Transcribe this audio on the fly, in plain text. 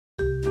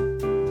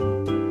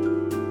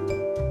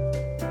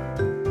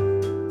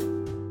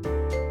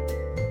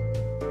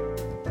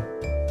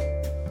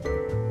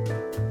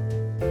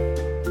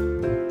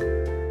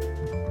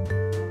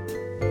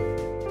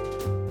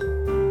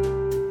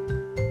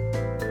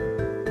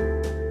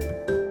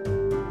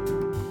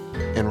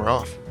And we're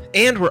off.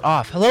 And we're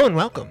off. Hello and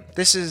welcome.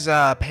 This is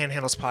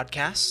Panhandles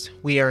Podcast.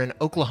 We are an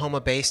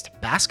Oklahoma-based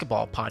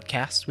basketball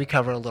podcast. We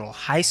cover a little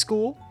high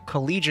school,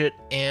 collegiate,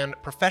 and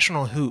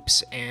professional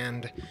hoops.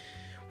 And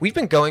we've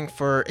been going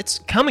it's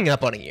coming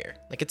up on a year.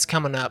 It's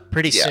coming up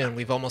pretty soon.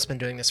 We've almost been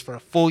doing this for a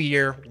full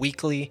year,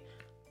 weekly.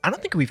 I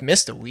don't think we've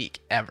missed a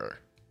week ever.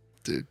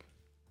 Dude.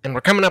 And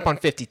we're coming up on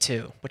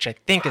 52, which I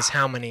think is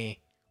how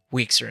many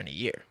weeks are in a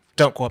year.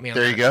 Don't quote me on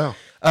that. There you go.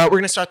 We're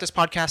going to start this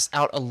podcast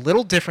out a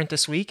little different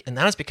this week, and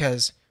that is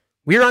because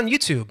we're on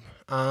YouTube.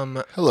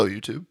 Hello,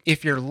 YouTube.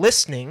 If you're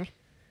listening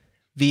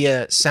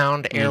via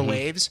sound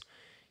airwaves,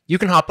 you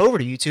can hop over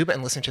to YouTube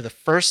and listen to the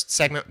first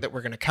segment that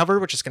we're going to cover,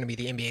 which is going to be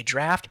the NBA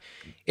draft.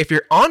 If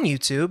you're on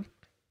YouTube,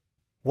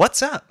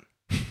 what's up?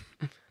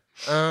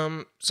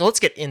 So let's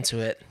get into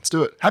it. Let's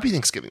do it. Happy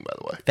Thanksgiving, by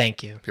the way.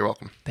 Thank you. You're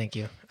welcome. Thank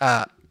you.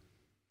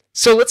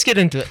 So let's get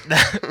into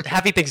it.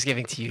 Happy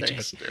Thanksgiving to you,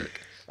 Thanks, Jake.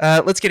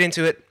 Derek. Let's get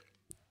into it.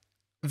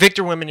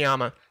 Victor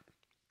Wembanyama,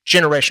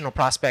 generational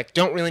prospect.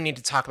 Don't really need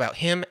to talk about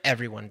him.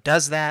 Everyone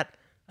does that.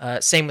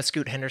 Same with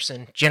Scoot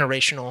Henderson,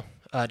 generational,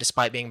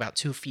 despite being about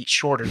 2 feet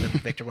shorter than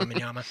Victor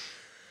Wembanyama.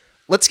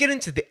 Let's get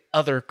into the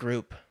other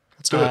group.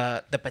 Let's do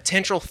it. The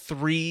potential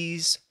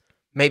threes,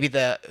 maybe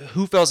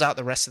who fills out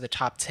the rest of the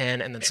top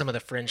 10, and then some of the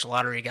fringe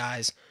lottery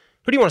guys.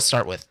 Who do you want to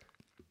start with?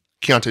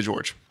 Keontae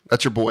George.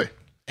 That's your boy.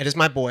 It is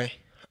my boy.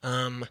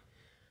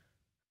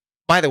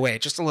 By the way,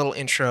 just a little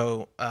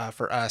intro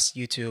for us,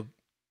 YouTube.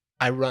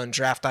 I run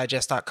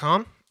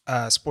draftdigest.com,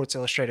 Sports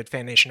Illustrated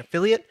Fan Nation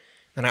affiliate,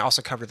 and I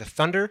also cover the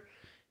Thunder.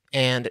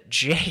 And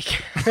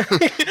Jake,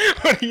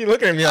 what are you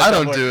looking at me like? I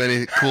don't do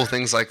any cool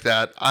things like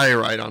that. I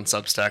write on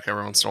Substack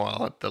every once in a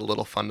while at the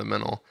Little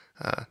Fundamental.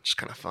 Just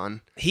kind of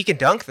fun. He can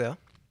dunk, though.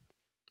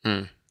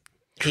 True.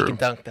 He can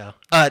dunk, though.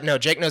 No,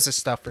 Jake knows his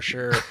stuff for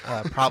sure.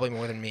 Probably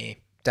more than me.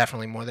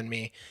 Definitely more than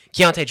me.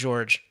 Keontae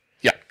George.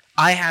 Yeah.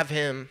 I have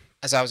him,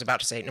 as I was about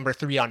to say, number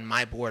 3 on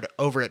my board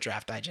over at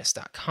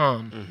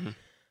draftdigest.com.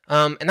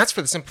 And that's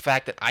for the simple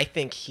fact that I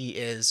think he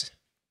is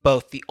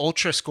both the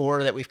ultra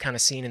scorer that we've kind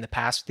of seen in the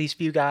past with these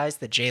few guys,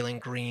 the Jalen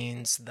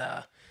Greens,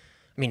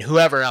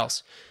 whoever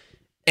else.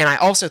 And I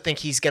also think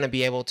he's going to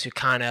be able to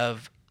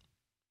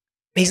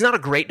he's not a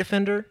great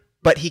defender,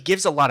 but he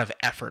gives a lot of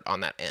effort on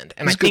that end.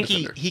 And I think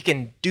he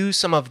can do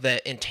some of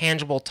the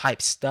intangible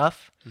type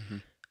stuff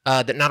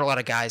that not a lot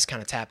of guys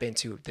kind of tap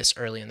into this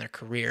early in their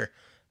career.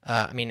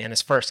 In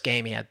his first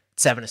game, he had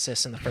 7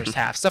 assists in the first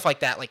half, stuff like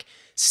that.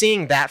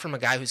 Seeing that from a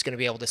guy who's going to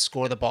be able to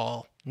score the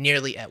ball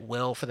nearly at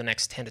will for the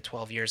next 10 to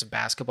 12 years of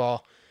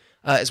basketball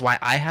is why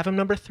I have him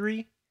number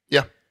 3.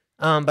 Yeah.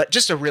 But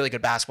just a really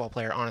good basketball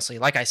player, honestly.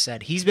 Like I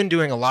said, he's been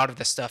doing a lot of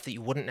the stuff that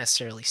you wouldn't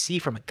necessarily see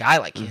from a guy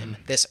like him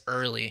this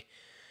early.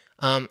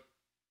 And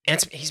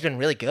he's been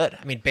really good.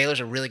 Baylor's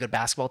a really good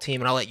basketball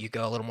team, and I'll let you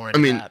go a little more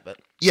into that. But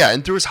yeah,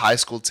 and through his high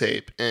school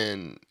tape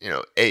and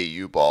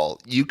AAU ball,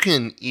 you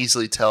can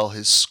easily tell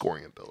his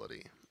scoring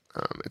ability.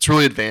 It's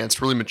really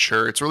advanced, really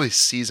mature. It's really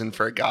seasoned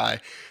for a guy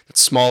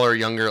that's smaller,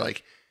 younger.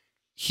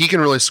 He can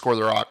really score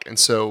the rock. And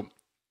so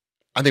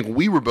I think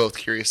we were both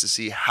curious to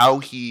see how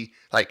he,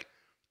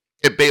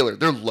 at Baylor,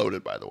 they're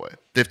loaded, by the way.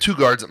 They have 2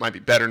 guards that might be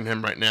better than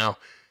him right now.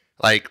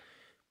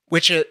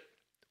 Which it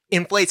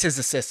inflates his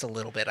assists a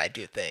little bit, I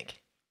do think.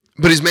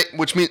 But he's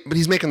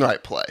making the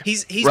right play.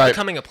 He's right?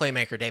 becoming a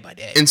playmaker day by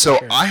day. And so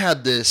I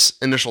had this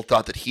initial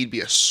thought that he'd be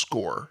a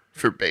scorer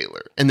for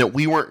Baylor and that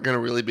we weren't going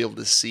to really be able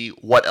to see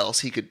what else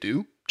he could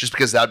do just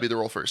because that would be the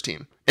role for his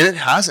team. And it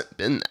hasn't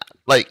been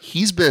that.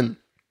 He's been,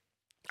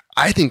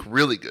 I think,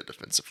 really good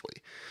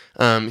defensively.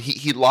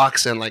 He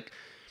locks in,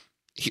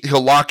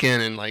 he'll lock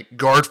in and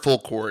guard full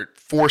court,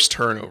 force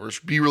turnovers,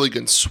 be really good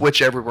and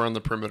switch everywhere on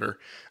the perimeter.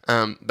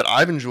 But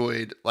I've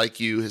enjoyed, like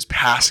you, his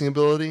passing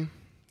ability,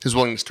 his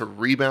willingness to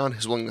rebound,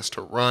 his willingness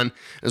to run,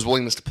 his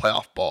willingness to play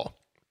off ball.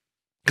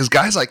 Because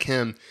guys like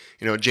him,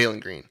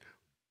 Jalen Green,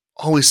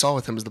 all we saw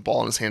with him is the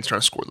ball in his hands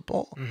trying to score the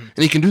ball. And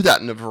he can do that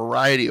in a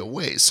variety of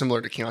ways,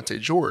 similar to Keontae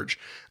George.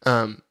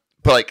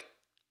 But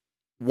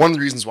one of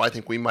the reasons why I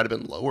think we might have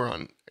been lower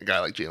on a guy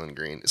like Jalen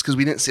Green is because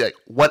we didn't see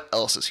what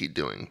else is he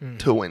doing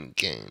to win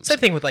games. Same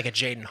thing with a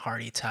Jaden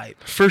Hardy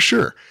type. For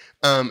sure.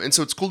 And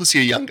so it's cool to see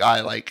a young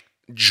guy like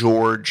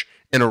George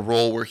in a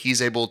role where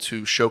he's able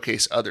to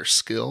showcase other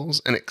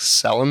skills and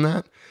excel in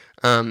that.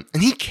 And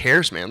he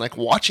cares, man.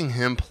 Watching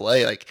him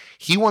play,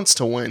 he wants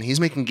to win. He's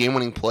making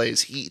game-winning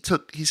plays.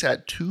 He's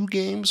had 2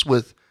 games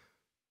with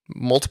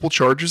multiple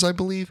charges, I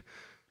believe.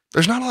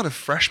 There's not a lot of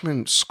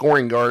freshman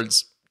scoring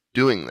guards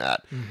doing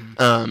that.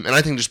 And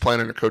I think just playing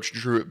under Coach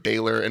Drew at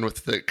Baylor and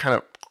with the kind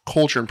of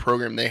culture and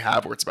program they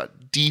have where it's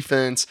about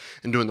defense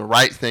and doing the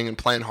right thing and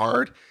playing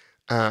hard,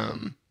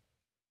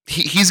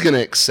 he's going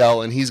to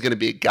excel, and he's going to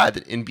be a guy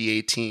that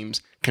NBA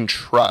teams can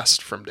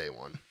trust from day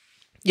one.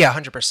 Yeah,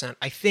 100%.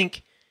 I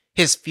think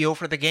his feel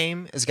for the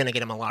game is going to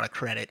get him a lot of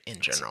credit in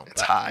general.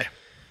 It's high.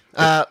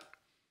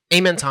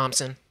 Amen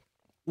Thompson.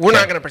 We're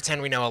not going to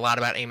pretend we know a lot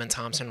about Amen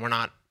Thompson. We're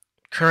not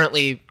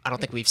currently, I don't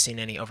think we've seen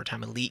any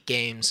Overtime Elite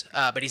games,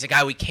 but he's a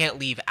guy we can't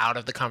leave out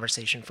of the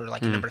conversation for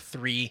number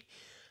 3.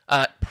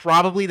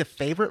 Probably the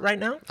favorite right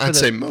now for I'd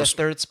say the most.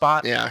 third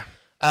spot. Yeah.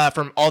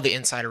 From all the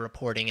insider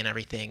reporting and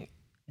everything,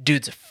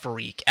 dude's a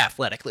freak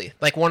athletically.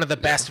 Like one of the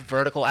best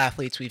vertical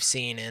athletes we've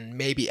seen, and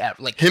maybe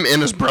like Him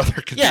and his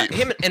brother could yeah, be.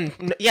 him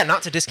and yeah,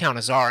 not to discount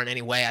Azar in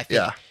any way. I think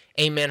Yeah.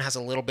 Amen has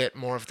a little bit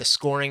more of the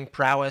scoring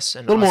prowess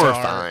and A little more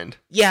Azar- refined.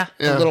 Yeah,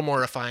 Yeah. a little more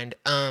refined.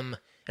 And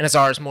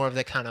Azar is more of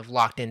the kind of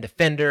locked in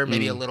defender,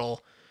 maybe a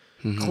little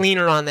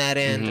cleaner on that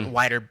end,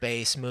 wider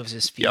base, moves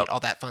his feet, Yep. all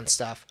that fun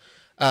stuff.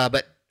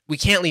 But we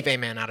can't leave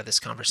Amen out of this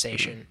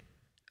conversation.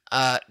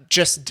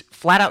 Just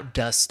flat out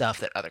does stuff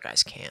that other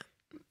guys can't.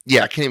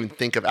 Yeah, I can't even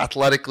think of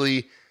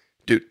athletically.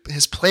 Dude,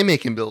 his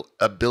playmaking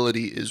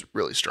ability is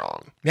really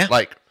strong. Yeah.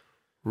 Like,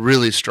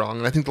 really strong.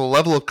 And I think the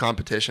level of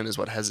competition is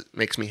what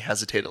makes me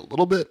hesitate a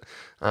little bit.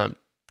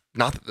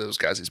 Not that those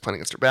guys he's playing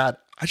against are bad.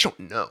 I just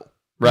don't know.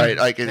 Right?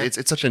 Like,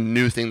 it's such a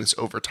new thing, this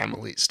overtime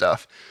elite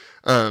stuff.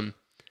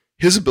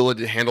 His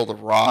ability to handle the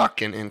rock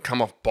and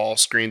come off ball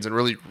screens and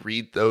really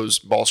read those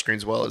ball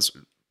screens well is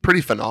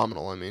pretty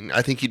phenomenal. I mean,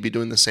 I think he'd be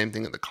doing the same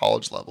thing at the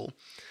college level.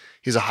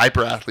 He's a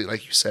hyper athlete,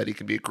 like you said. He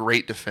could be a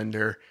great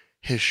defender.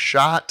 His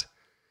shot,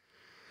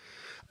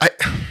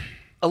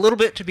 A little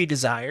bit to be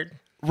desired.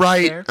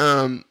 right? There.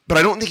 But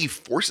I don't think he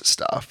forces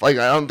stuff. Like,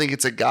 I don't think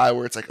it's a guy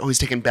where it's like, oh, he's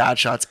taking bad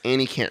shots and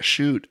he can't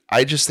shoot.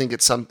 I just think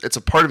it's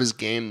a part of his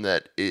game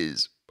that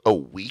is a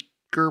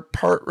weaker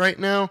part right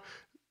now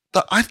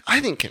that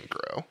I think can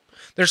grow.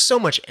 There's so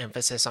much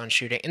emphasis on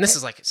shooting, and this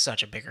is like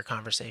such a bigger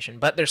conversation,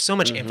 but there's so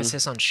much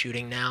emphasis on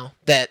shooting now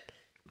that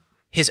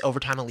his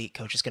overtime elite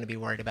coach is going to be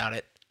worried about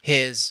it.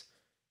 His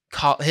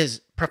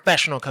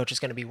professional coach is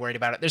going to be worried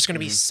about it. There's going to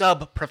be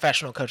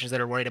sub-professional coaches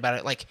that are worried about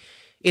it. Like,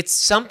 it's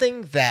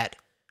something that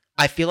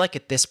I feel like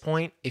at this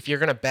point, if you're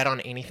going to bet on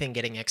anything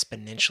getting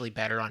exponentially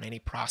better on any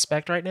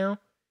prospect right now,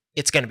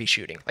 it's going to be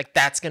shooting. Like,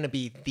 that's going to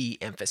be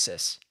the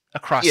emphasis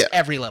across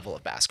every level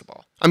of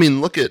basketball. I mean,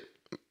 look at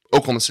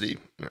Oklahoma City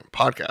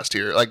podcast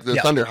here. Like, the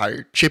Yeah. Thunder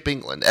hired Chip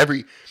England.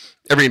 Every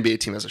NBA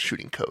team has a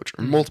shooting coach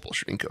or multiple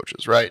shooting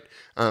coaches, right?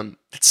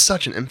 It's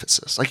such an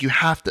emphasis. Like, you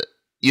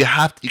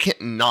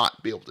can't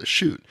not be able to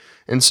shoot.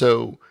 And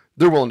so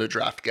they're willing to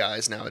draft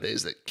guys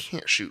nowadays that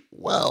can't shoot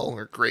well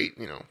or great,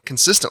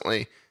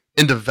 consistently,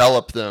 and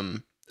develop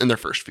them in their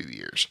first few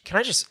years.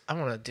 I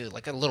want to do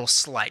like a little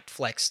slight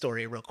flex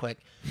story real quick.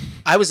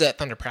 I was at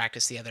Thunder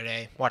practice the other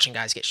day watching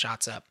guys get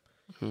shots up.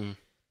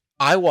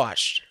 I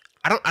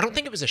don't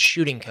think it was a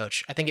shooting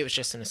coach. I think it was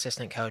just an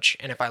assistant coach.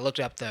 And if I looked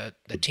up the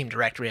team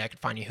directory, I could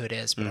find you who it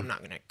is, but I'm not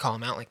going to call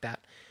him out like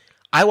that.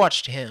 I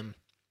watched him.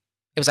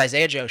 It was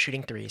Isaiah Joe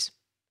shooting threes,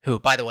 who,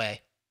 by the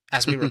way,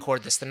 as we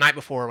record this, the night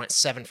before went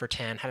 7 for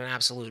 10, had an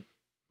absolute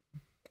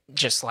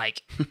just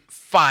like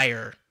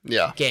fire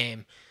Yeah.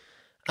 game.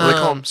 What do they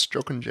call him?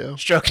 Stroking Joe?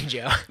 Stroking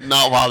Joe.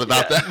 Not wild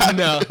about that.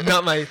 No,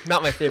 not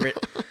my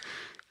favorite.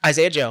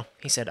 Isaiah Joe.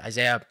 He said,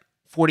 Isaiah,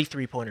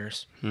 43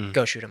 pointers.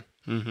 Go shoot him.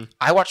 Mm-hmm.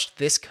 I watched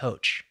this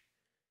coach.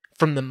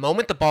 From the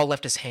moment the ball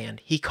left his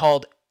hand, he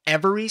called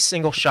every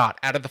single shot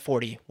out of the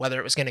 40, whether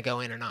it was going to go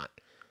in or not.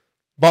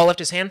 Ball left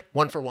his hand,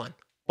 1 for 1.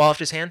 Ball left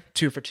his hand,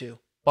 2 for 2.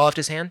 Ball left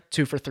his hand,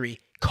 2 for 3.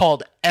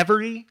 Called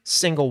every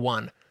single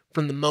one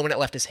from the moment it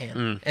left his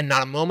hand, and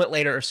not a moment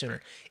later or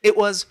sooner. It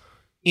was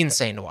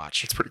insane to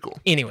watch. It's pretty cool.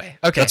 Anyway,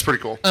 okay. That's pretty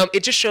cool.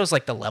 It just shows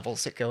like the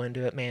levels that go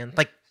into it, man.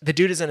 Like the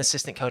dude is an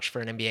assistant coach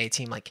for an NBA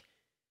team. Like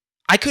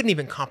I couldn't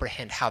even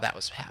comprehend how that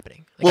was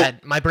happening.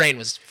 Like my brain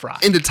was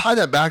fried. And to tie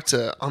that back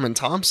to Amin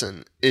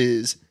Thompson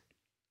is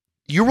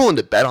you're willing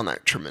to bet on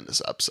that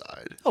tremendous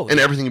upside. Oh, and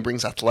yeah. everything he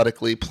brings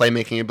athletically,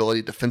 playmaking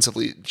ability,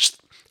 defensively,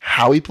 just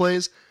how he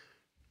plays.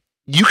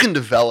 You can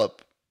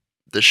develop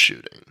the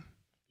shooting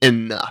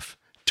enough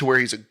to where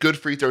he's a good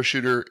free throw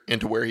shooter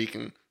and to where he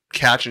can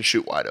catch and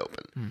shoot wide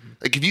open. Mm-hmm.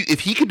 Like if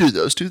he could do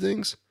those two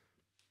things,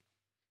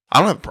 I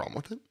don't have a problem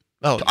with it.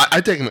 Oh,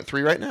 I'd take him at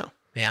 3 right now.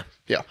 yeah.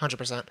 Yeah.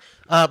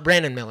 100%.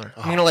 Brandon Miller.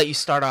 I'm going to let you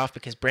start off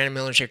because Brandon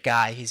Miller's your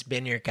guy. He's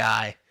been your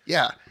guy.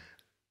 Yeah.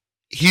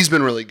 He's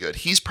been really good.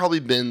 He's probably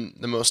been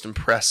the most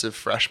impressive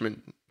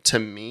freshman to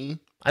me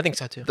I think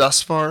so too.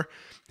 thus far.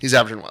 He's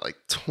averaging like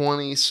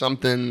 20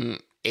 something,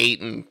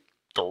 8 and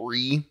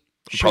 3.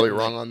 I'm probably Shooting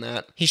wrong on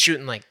that. He's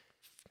shooting like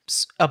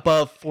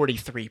above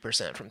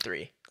 43% from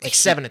 3. Like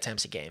 7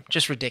 attempts a game.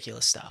 Just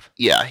ridiculous stuff.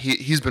 Yeah,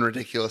 he's been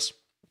ridiculous.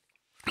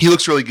 He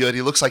looks really good.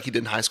 He looks like he did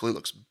in high school. He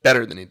looks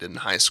better than he did in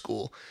high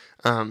school.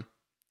 I'm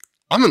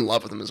in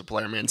love with him as a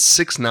player, man.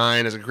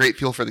 6'9", has a great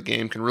feel for the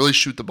game, can really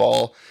shoot the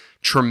ball.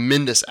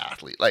 Tremendous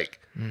athlete. Like,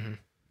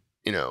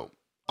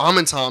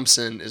 Amin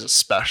Thompson is a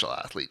special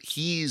athlete.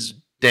 He's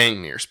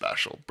dang near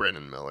special,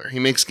 Brandon Miller. He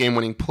makes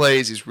game-winning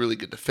plays. He's really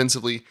good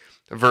defensively,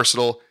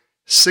 versatile.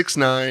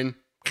 6'9",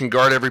 can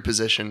guard every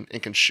position,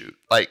 and can shoot.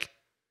 Like,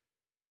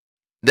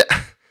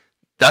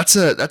 that's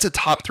a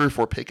top 3 or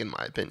 4 pick in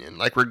my opinion.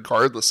 Like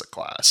regardless of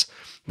class,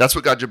 that's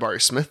what got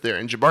Jabari Smith there.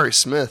 And Jabari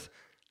Smith,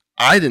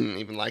 I didn't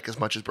even like as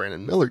much as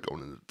Brandon Miller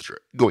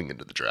going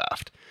into the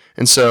draft.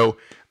 And so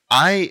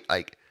I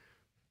like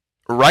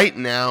right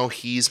now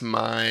he's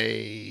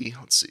right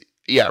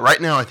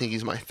now I think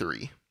he's my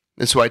 3.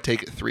 That's who I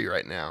take at 3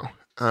 right now.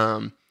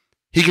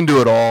 He can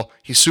do it all.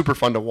 He's super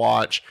fun to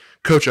watch.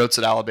 Coach Oates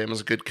at Alabama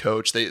is a good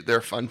coach. They're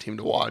a fun team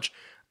to watch.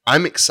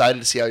 I'm excited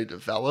to see how he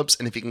develops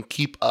and if he can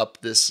keep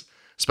up this,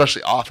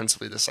 especially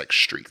offensively, this like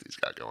streak that he's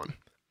got going.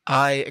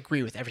 I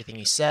agree with everything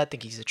you said. I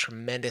think he's a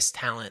tremendous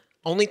talent.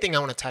 Only thing I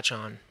want to touch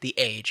on, the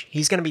age.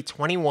 He's going to be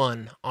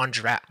 21 on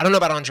draft. I don't know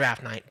about on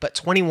draft night, but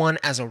 21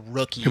 as a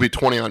rookie. He'll be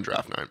 20 on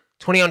draft night.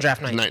 20 on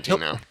draft night. 19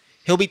 now.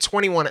 He'll be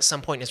 21 at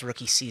some point in his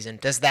rookie season.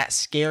 Does that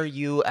scare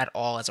you at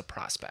all as a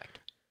prospect?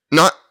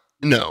 No.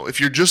 If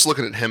you're just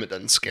looking at him, it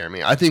doesn't scare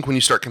me. I think when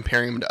you start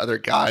comparing him to other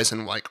guys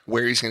and like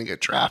where he's going to get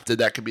drafted,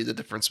 that could be the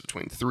difference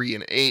between 3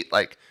 and 8.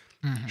 Like,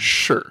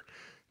 sure,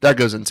 that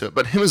goes into it.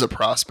 But him as a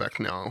prospect,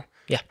 no.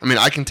 Yeah. I mean,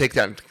 I can take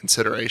that into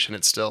consideration.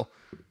 It's still,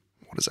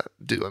 what does that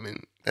do? I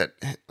mean, that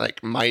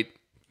like might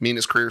mean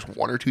his career's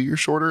 1 or 2 years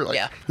shorter.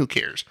 Like, who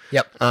cares?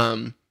 Yep.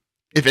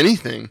 If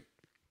anything,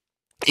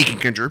 he can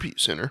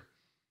contribute sooner.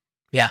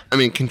 Yeah. I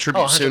mean,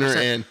 contribute sooner.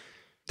 And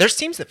there's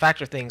teams that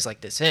factor things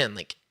like this in.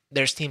 Like,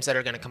 there's teams that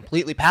are going to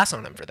completely pass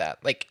on him for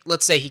that. Like,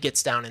 let's say he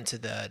gets down into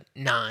the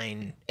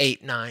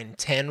 8, 9,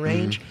 10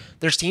 range.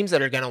 There's teams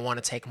that are going to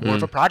want to take more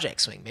of a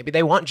project swing. Maybe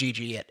they want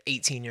GG at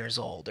 18 years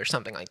old or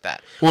something like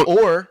that. Well,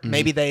 or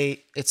maybe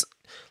it's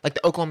like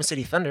the Oklahoma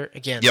City Thunder.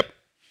 Again, Yep.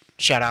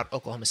 Shout out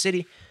Oklahoma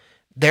City.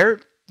 They're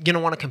going to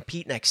want to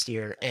compete next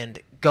year, and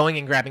going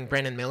and grabbing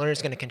Brandon Miller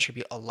is going to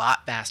contribute a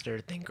lot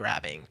faster than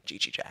grabbing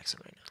GG Jackson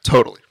right now.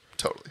 Totally.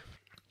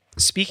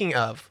 Speaking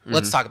of,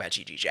 let's talk about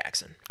GG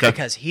Jackson. Okay.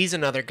 Because he's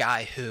another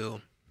guy who,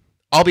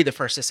 I'll be the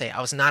first to say,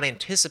 I was not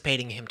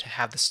anticipating him to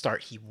have the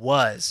start he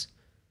was.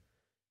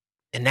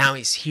 And now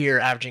he's here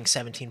averaging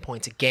 17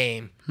 points a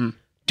game,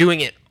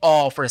 doing it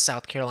all for a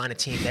South Carolina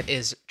team that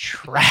is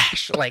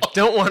trash. Like,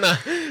 don't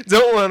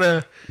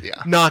wanna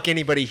knock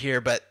anybody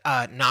here, but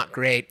not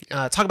great.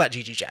 Talk about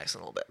GG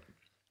Jackson a little bit.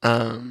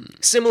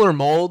 Similar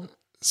mold.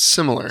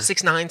 Similar.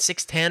 6'9",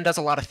 6'10", does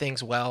a lot of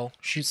things well.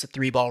 Shoots the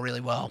 3-ball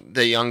really well.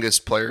 The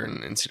youngest player in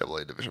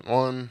NCAA Division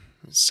I,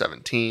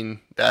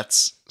 17.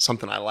 That's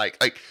something I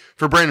like. Like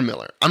for Brandon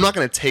Miller, I'm not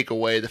going to take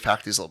away the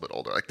fact he's a little bit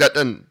older. Like that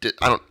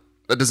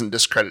doesn't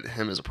discredit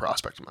him as a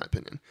prospect in my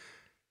opinion.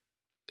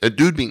 A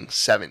dude being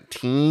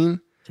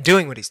 17,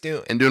 doing what he's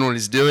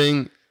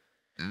doing,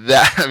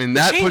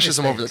 that pushes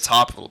him over the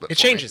top a little bit. It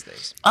changes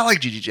things. I like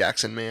GG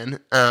Jackson, man.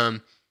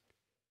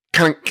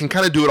 Can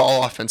kind of do it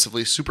all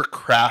offensively. Super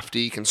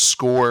crafty, can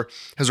score.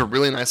 Has a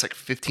really nice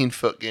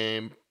 15-foot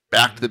game.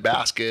 Back to the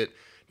basket,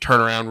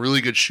 turnaround. Really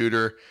good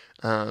shooter.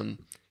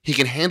 He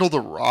can handle the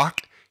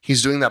rock.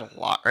 He's doing that a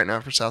lot right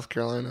now for South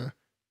Carolina.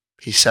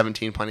 He's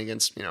 17 playing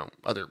against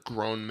other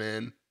grown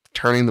men,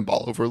 turning the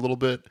ball over a little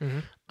bit.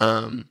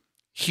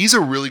 He's a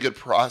really good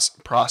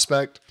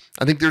prospect.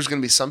 I think there's going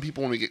to be some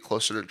people when we get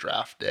closer to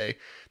draft day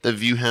that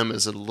view him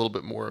as a little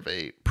bit more of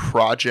a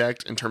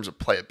project in terms of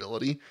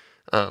playability.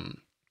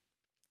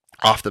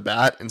 Off the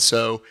bat, and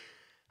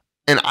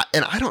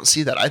I don't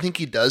see that. I think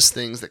he does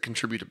things that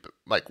contribute to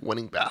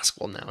winning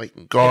basketball now. He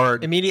can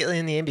guard immediately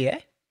in the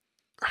NBA.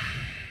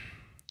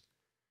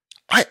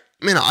 I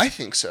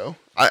think so.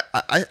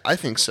 I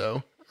think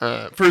so.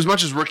 For as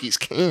much as rookies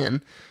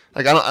can,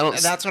 I don't.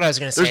 That's what I was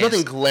going to say. There's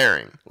nothing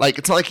glaring.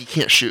 It's not like he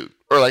can't shoot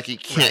or he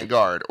can't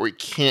guard or he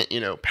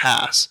can't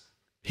pass.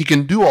 He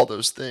can do all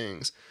those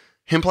things.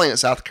 Him playing at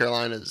South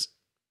Carolina is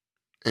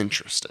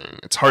interesting.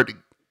 It's hard to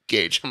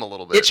gauge him a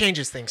little bit. It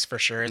changes things for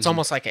sure. It's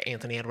almost like an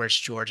Anthony Edwards,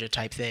 Georgia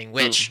type thing,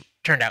 which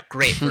turned out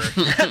great for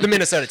the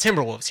Minnesota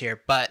Timberwolves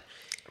here. But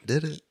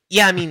did it?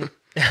 Yeah, I mean,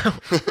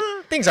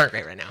 things aren't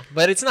great right now,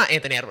 but it's not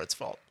Anthony Edwards'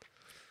 fault.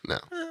 No.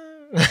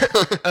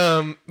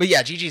 But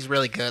yeah, GG's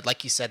really good.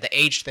 Like you said, the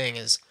age thing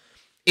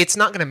it's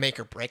not going to make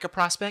or break a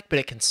prospect, but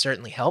it can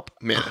certainly help.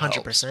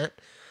 100%.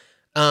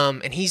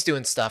 And he's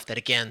doing stuff that,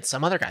 again,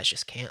 some other guys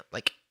just can't.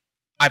 Like,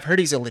 I've heard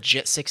he's a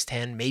legit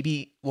 6'10",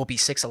 maybe will be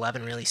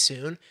 6'11" really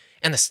soon.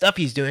 And the stuff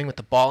he's doing with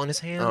the ball in his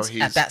hands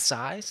at that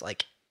size,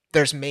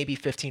 there's maybe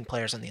 15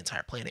 players on the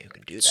entire planet who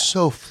can do that.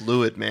 So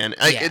fluid, man.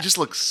 It just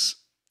looks,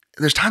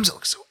 there's times it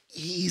looks so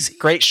easy.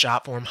 Great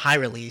shot for him, high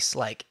release,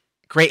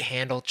 great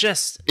handle,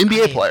 just...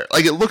 NBA player.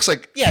 It looks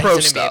like pro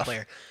he's an stuff. NBA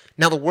player.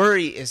 Now, the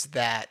worry is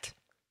that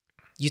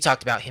you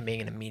talked about him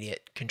being an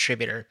immediate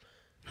contributor.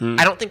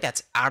 I don't think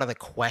that's out of the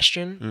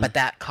question, but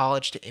that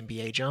college to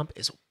NBA jump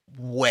is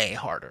way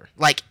harder,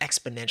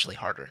 exponentially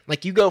harder.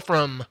 You go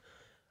from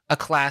a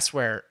class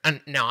where,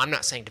 no, I'm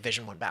not saying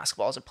Division I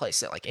basketball is a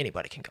place that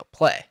anybody can go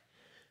play,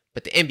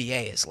 but the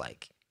NBA is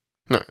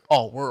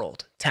all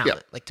world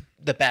talent,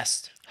 the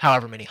best,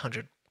 however many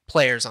 100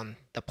 players on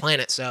the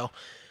planet. So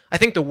I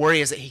think the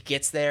worry is that he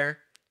gets there,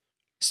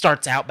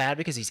 starts out bad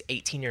because he's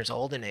 18 years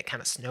old and it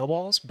kind of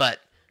snowballs. But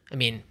I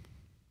mean,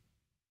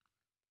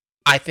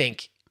 I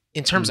think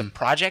in terms of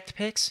project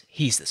picks,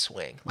 he's the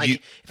swing.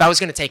 If I was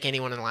going to take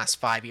anyone in the last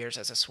 5 years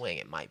as a swing,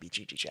 it might be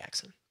GG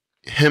Jackson.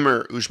 Him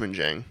or Ousmane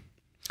Dieng.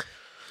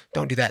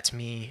 Don't do that to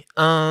me.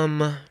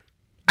 I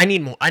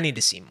need more. I need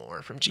to see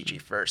more from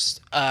GG first.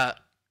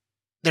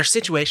 their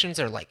situations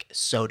are like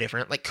so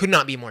different. Like, could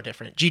not be more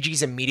different.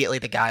 Gigi's immediately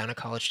the guy on a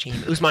college team.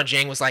 Ousmane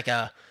Dieng was like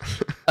a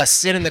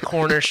sit in the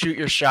corner, shoot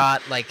your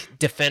shot, like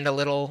defend a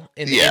little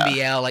in the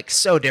NBL. Like,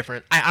 so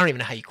different. I don't even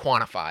know how you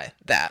quantify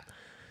that.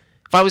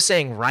 If I was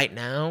saying right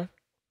now,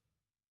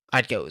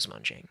 I'd go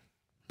Ousmane Dieng.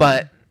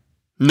 But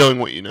knowing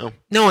what you know,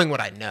 knowing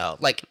what I know,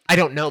 like I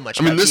don't know much.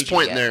 I mean, about this Gigi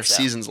point yet, in their so.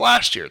 seasons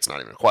last year, it's not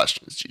even a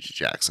question. It's Gigi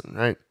Jackson,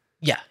 right?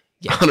 Yeah,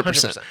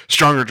 100%.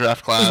 Stronger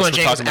draft class. Ousmane We're Dieng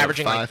was talking about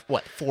averaging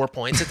like 4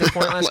 points at this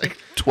point last like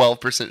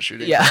 12%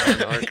 shooting.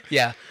 Yeah,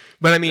 yeah.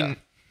 But I mean,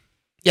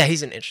 yeah,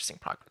 he's an interesting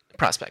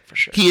prospect for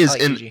sure. He is, I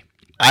like and Gigi.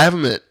 I have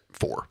him at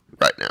 4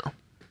 right now,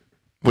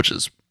 which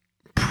is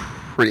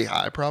pretty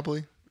high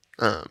probably.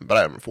 But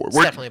I have him at 4. It's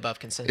definitely above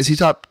consensus. Is he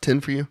top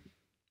 10 for you?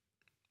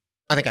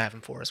 I think I have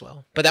him 4 as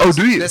well. But that was,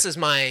 do you? This is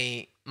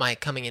my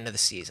coming into the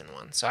season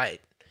one. So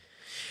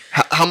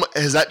How much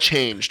has that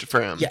changed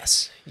for him?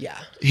 yes, yeah.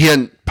 He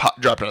hadn't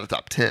dropped out of the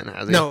top 10,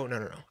 has he? No.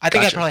 I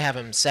think Gotcha. I probably have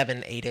him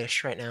 7,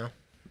 8-ish right now.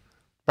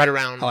 Right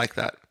around I like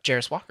that.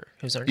 Jarris Walker,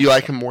 who's our You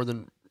like him more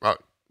than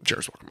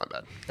Jarris Walker? My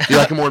bad. You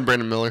like him more than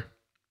Brandon Miller?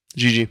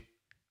 Gigi.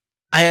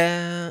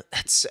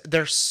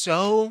 They're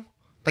so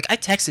like I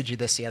texted you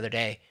this the other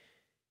day.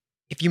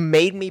 If you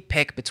made me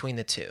pick between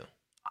the two,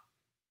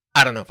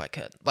 I don't know if I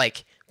could.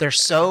 Like they're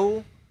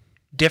so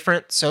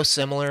different, so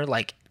similar.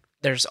 Like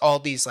there's all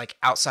these like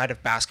outside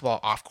of basketball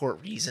off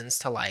court reasons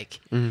to like.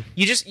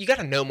 You got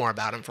to know more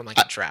about him from like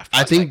a draft.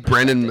 I think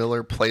Brandon perspective.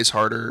 Miller plays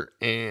harder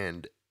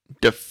and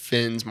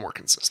defends more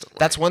consistently.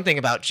 That's one thing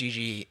about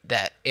Gigi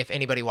that if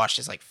anybody watched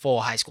his like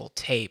full high school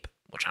tape,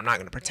 which I'm not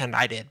going to pretend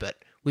I did,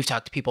 but we've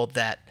talked to people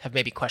that have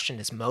maybe questioned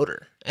his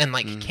motor and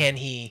like, can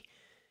he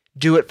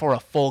do it for a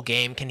full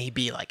game? Can he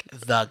be like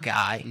the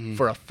guy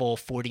for a full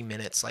 40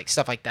 minutes, like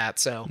stuff like that?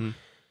 So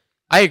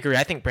I agree.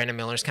 I think Brandon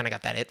Miller's kind of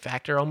got that it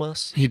factor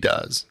almost. He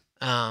does.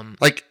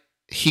 Like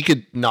he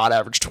could not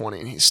average 20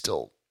 and he's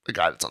still the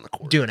guy that's on the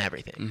court. Doing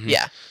everything.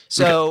 Yeah.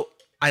 So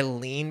I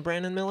lean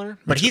Brandon Miller,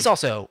 but he's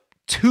also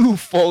two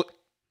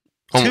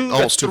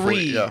to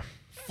three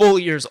full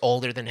years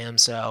older than him.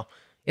 So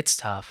it's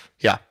tough.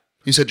 Yeah.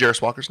 You said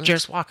Jarris Walker's name?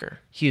 Jarris Walker.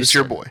 Houston. It's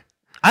your boy.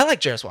 I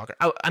like Jarris Walker.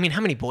 I mean,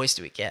 how many boys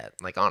do we get?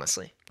 Like,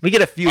 honestly. We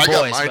get a few I boys.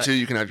 got mine but- too.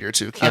 You can have your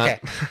two. Okay.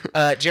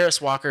 Jarris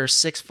Walker,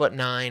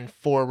 6'9",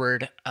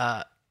 forward.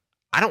 I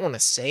don't want to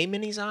say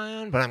mini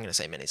Zion, but I'm going to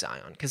say mini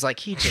Zion. Because, like,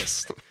 he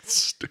just...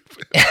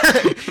 Stupid.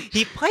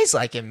 he plays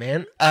like him,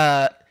 man.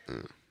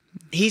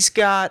 He's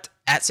got,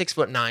 at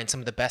 6'9", some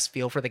of the best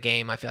feel for the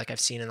game I feel like I've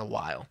seen in a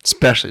while.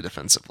 Especially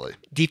defensively.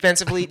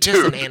 Defensively,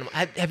 just an animal.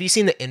 Have you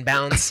seen the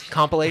inbounds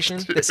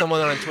compilation that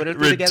someone on Twitter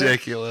put together?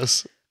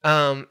 Ridiculous.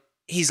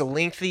 He's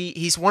lengthy.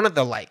 He's one of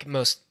the like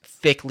most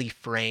thickly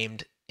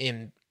framed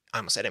I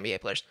almost said NBA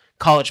players,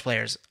 college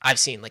players I've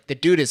seen. Like the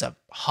dude is a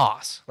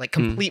hoss, like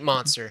complete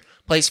monster.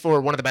 Plays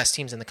for one of the best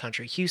teams in the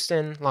country,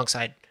 Houston,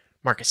 alongside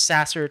Marcus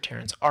Sasser,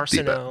 Terrence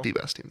Arsenault. The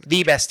best team.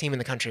 The best team in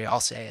the country,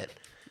 I'll say it.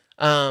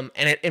 And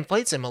it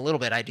inflates him a little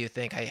bit, I do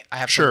think. I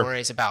have some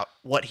worries about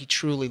what he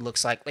truly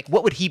looks like. Like,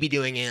 what would he be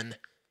doing in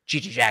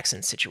Gigi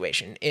Jackson's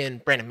situation,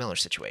 in Brandon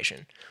Miller's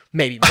situation?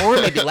 Maybe more,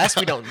 maybe less,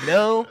 we don't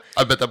know.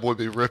 I bet that boy would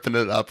be ripping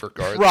it up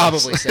regardless.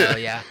 Probably so,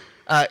 yeah.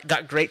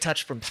 Got great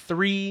touch from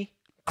 3.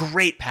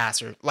 Great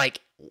passer. Like,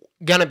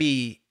 gonna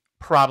be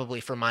probably,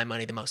 for my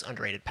money, the most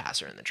underrated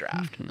passer in the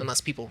draft.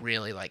 Unless people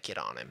really, like, get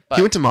on him. But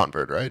He went to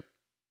Montverde, right?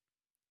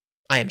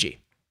 IMG.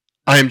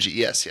 IMG,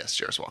 yes,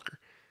 Jarris Walker.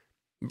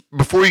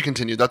 Before you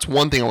continue, that's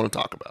one thing I want to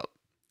talk about.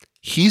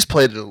 He's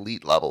played at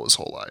elite level his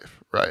whole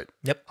life, right?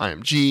 Yep.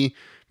 IMG,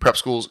 prep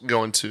schools,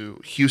 going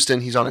to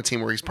Houston. He's on a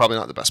team where he's probably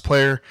not the best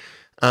player.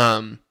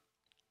 I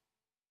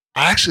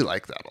actually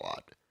like that a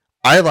lot.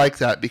 I like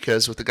that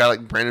because with a guy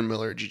like Brandon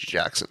Miller or Gigi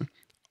Jackson,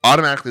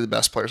 automatically the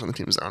best players on the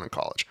team is they're on in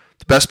college.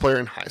 The best player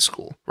in high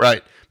school,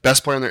 right?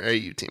 Best player on their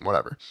AU team,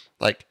 whatever.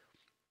 Like,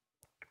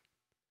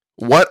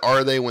 what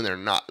are they when they're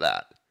not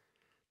that?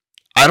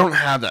 I don't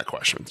have that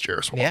question with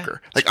Jarris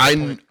Walker. Like,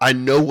 I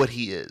know what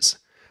he is.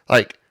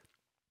 Like,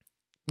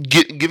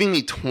 giving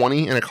me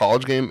 20 in a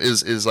college game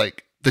is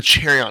like the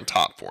cherry on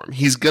top for him.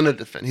 He's going to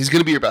defend. He's going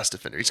to be your best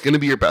defender. He's going to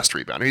be your best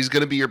rebounder. He's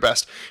going to be your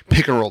best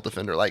pick and roll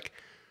defender. Like,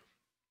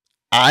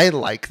 I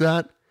like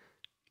that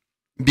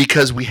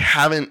because we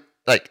haven't,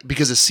 like,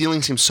 because the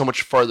ceiling seems so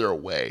much farther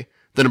away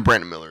than a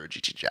Brandon Miller or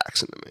Gigi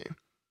Jackson to me.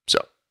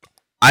 So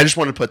I just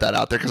wanted to put that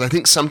out there because I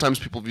think sometimes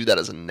people view that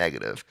as a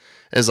negative.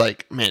 As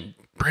like, man,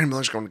 Brandon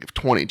Miller's going to give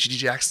 20. Gigi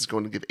Jackson's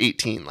going to give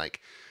 18. Like,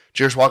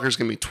 Jarris Walker's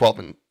going to be 12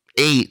 and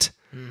 8.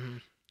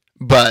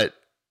 But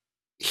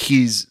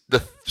he's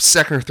the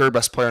second or third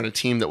best player on a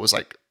team that was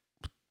like,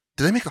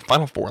 did they make the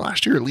Final Four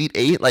last year? Elite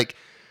 8? Like,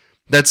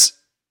 that's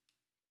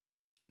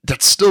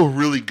still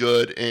really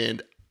good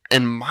and,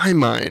 in my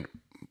mind,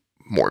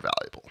 more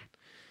valuable.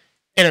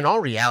 And in all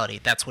reality,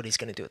 that's what he's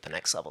going to do at the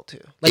next level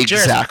too. Like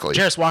Exactly.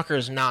 Jarris Walker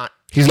is not.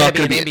 He's not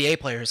going gonna to be be an NBA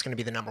player who's going to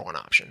be the number one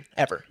option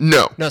ever.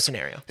 No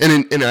scenario.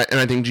 And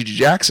I think Gigi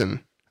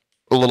Jackson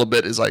a little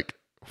bit is like,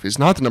 if he's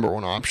not the number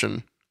one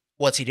option,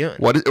 What's he doing?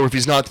 or if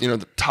he's not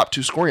the top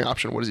 2 scoring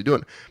option, what is he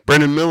doing?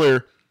 Brandon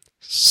Miller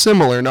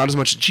similar, not as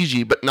much as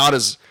Gigi, but not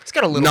as It's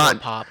got a little more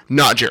pop.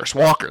 Not Jarris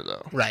Walker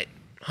though. Right.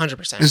 100%.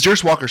 Because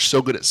Jarris Walker's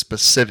so good at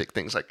specific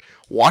things. Like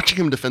watching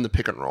him defend the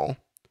pick and roll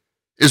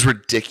is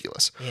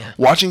ridiculous. Yeah.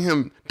 Watching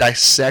him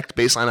dissect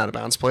baseline out of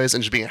bounds plays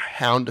and just being a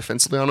hound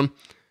defensively on him,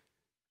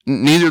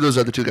 neither of those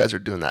other two guys are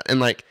doing that. And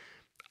like,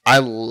 I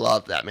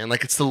love that, man.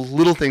 Like, it's the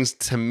little things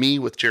to me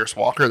with Jarris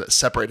Walker that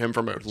separate him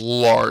from a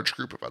large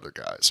group of other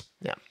guys.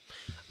 Yeah.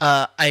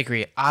 I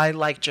agree. I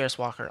like Jarris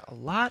Walker a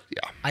lot.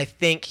 Yeah. I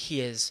think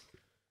he'll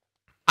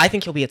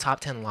be a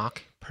top 10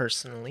 lock,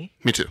 personally.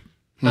 Me too.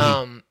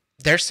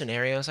 There's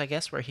scenarios, I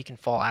guess, where he can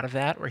fall out of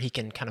that, where he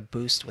can kind of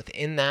boost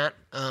within that.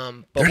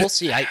 But we'll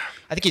see. I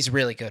think he's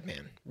really good,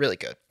 man. Really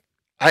good.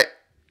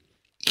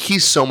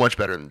 He's so much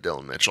better than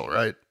Dylan Mitchell,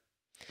 right?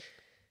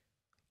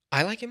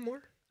 I like him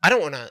more. I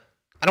don't want to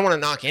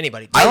knock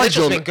anybody. I like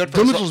Mitchell's been good for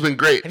Dylan Mitchell's been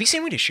great. Have you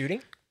seen what he's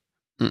shooting?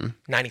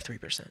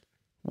 93%.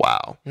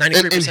 Wow.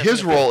 93%. And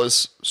his role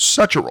is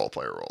such a role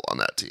player role on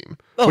that team,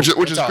 which is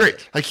awesome.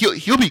 great. Like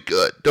he'll be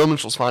good. Dylan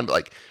Mitchell's fine, but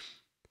like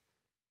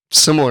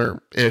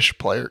similar-ish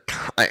player,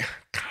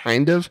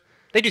 kind of.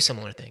 They do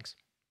similar things.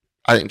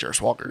 I think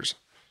Jarris Walker's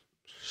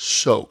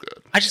so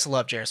good. I just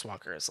love Jarris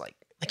Walker. It's like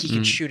he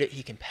can shoot it,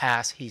 he can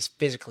pass, he's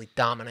physically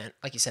dominant.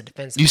 Like you said,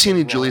 defensive. Do you see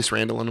any Julius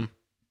Randle in him?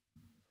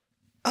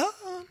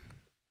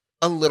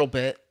 A little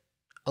bit.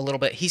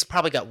 He's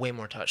probably got way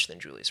more touch than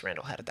Julius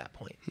Randle had at that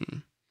point.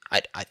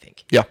 I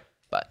think. Yeah.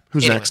 But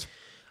who's anyway, next?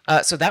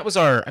 So that was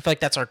I feel like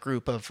that's our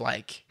group of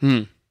like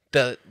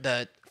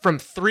the from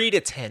 3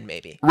 to 10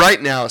 maybe. Right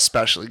now,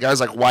 especially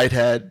guys like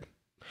Whitehead.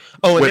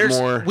 Oh, and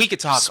Whitmore, we could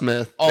talk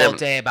Smith all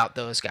day about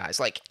those guys.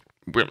 Like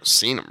we haven't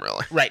seen them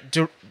really. Right.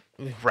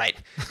 Right.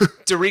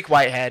 Dariq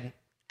Whitehead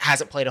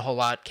hasn't played a whole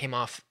lot. Came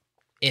off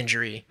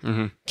injury.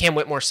 Cam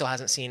Whitmore still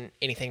hasn't seen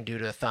anything due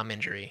to a thumb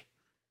injury.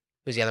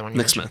 Who's the other one?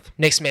 Nick Smith.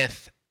 Nick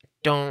Smith.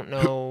 Don't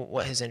know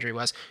what his injury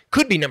was.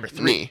 Could be number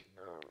 3. Me.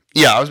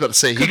 Yeah, I was about to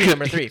say Could be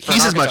number 3.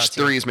 He's as much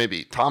 3 as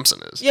maybe Thompson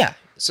is. Yeah.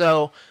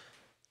 So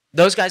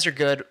those guys are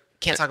good.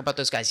 Can't talk about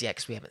those guys yet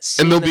because we haven't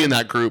seen them. And they'll them. be in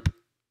that group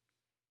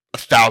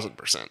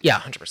 1,000%. Yeah,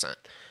 100%.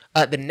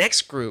 The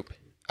next group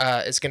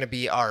is going to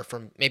be our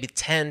from maybe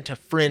 10 to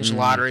fringe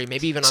lottery,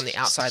 maybe even on the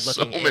outside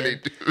looking in. So many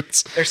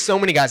dudes. There's so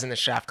many guys in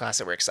this draft class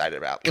that we're excited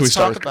about. Can Let's we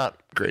start talk with about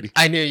Grady?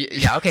 I knew you.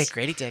 Yeah, okay,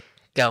 Grady Dick.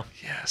 Go.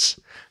 Yes.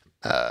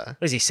 What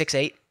is he,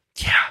 6'8"?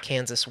 Yeah.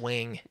 Kansas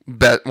wing.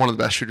 One of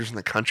the best shooters in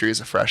the country as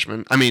a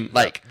freshman. I mean,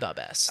 like, the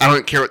best. I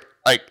don't care what,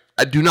 like,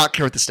 I do not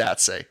care what the stats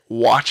say.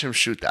 Watch him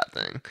shoot that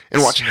thing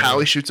and watch how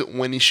he shoots it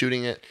when he's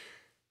shooting it.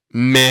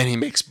 Man, he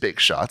makes big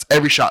shots.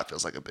 Every shot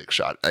feels like a big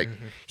shot. Like,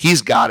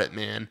 he's got it,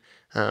 man.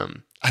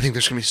 I think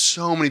there's going to be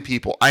so many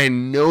people. I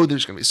know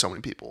there's going to be so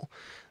many people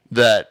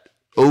that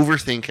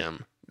overthink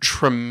him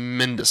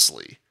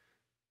tremendously.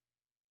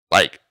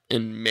 Like,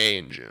 in May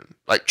and June.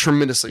 Like,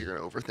 tremendously, you're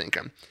going to overthink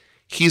him.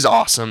 He's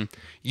awesome.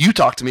 You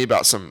talked to me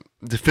about some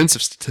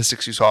defensive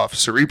statistics you saw of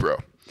Cerebro.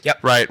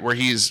 Yep. Right, where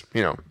he's,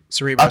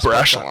 Cerebro upper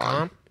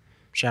echelon.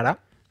 Shout out.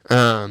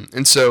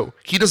 And so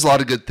he does a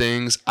lot of good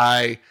things.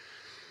 Playmaking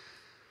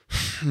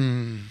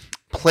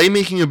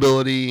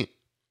ability,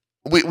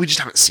 we just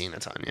haven't seen a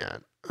ton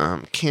yet.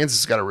 Kansas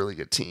has got a really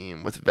good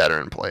team with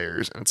veteran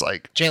players, and it's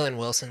like Jalen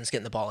Wilson's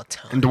getting the ball a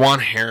ton. And DeJuan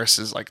Harris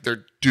is like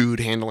their dude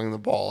handling the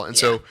ball. And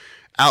so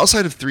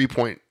outside of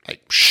 3-point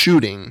like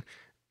shooting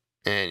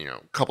and a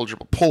couple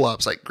dribble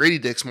pull-ups, like Grady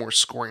Dick's more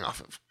scoring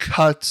off of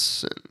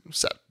cuts and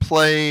set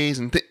plays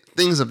and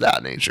things of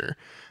that nature.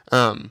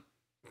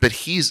 But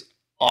he's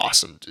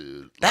awesome,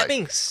 dude. That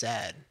being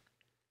said,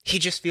 he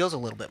just feels a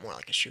little bit more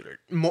like a shooter.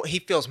 He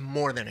feels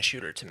more than a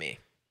shooter to me.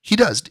 He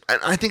does. And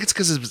I think it's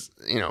because of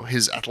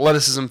his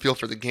athleticism, feel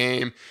for the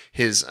game,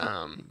 his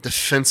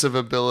defensive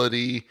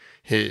ability,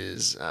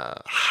 his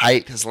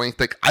height, his length.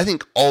 Like, I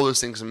think all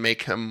those things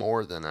make him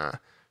more than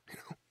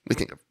we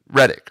think of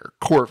Redick or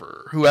Korver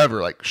or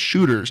whoever, like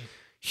shooters.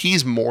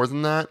 He's more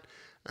than that.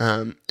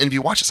 And if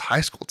you watch his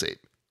high school tape,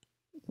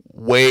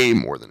 way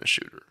more than a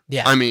shooter.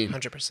 Yeah, I mean,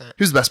 100%.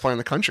 He was the best player in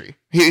the country.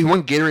 He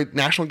won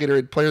National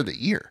Gatorade Player of the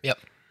Year. Yep.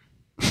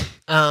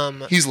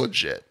 He's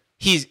legit.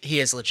 He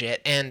is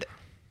legit. And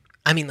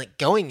I mean, like,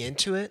 going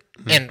into it,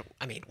 and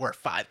I mean, we're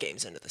 5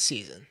 games into the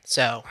season,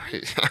 so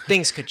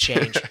things could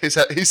change. He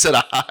set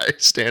a high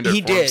standard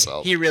for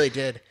himself. He really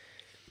did.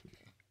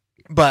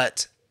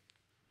 But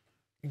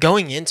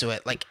going into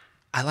it, like,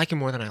 I like him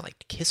more than I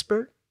liked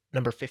Kispert,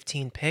 number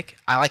 15 pick.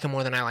 I like him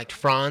more than I liked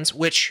Franz,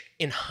 which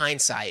in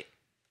hindsight,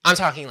 I'm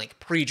talking like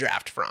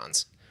pre-draft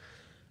Franz.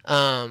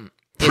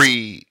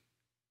 Pre-draft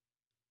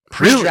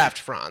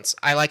Franz.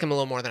 I like him a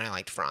little more than I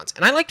liked Franz.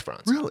 And I liked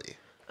Franz. Really?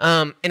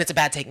 And it's a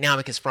bad take now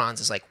because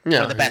Franz is like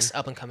one of the best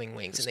up-and-coming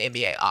wings in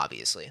the NBA,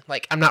 obviously.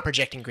 Like, I'm not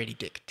projecting Grady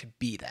Dick to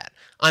be that.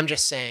 I'm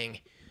just saying,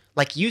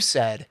 like you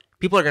said,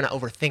 people are going to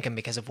overthink him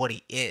because of what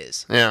he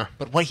is. Yeah.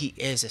 But what he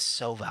is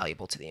so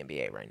valuable to the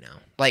NBA right now.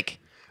 Like,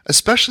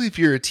 especially if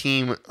you're a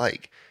team,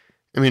 like,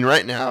 I mean,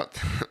 right now,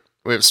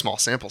 we have a small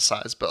sample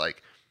size, but,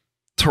 like,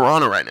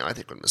 Toronto right now, I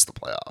think, would miss the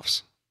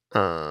playoffs.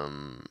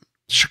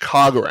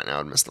 Chicago right now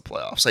would miss the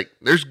playoffs. Like,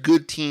 there's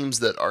good teams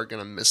that are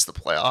going to miss the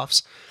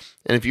playoffs.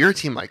 And if you're a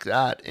team like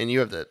that and you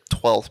have the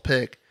 12th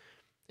pick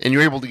and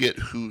you're able to get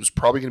who's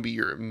probably going to be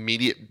your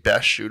immediate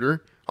best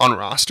shooter on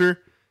roster,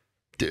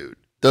 dude,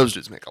 those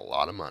dudes make a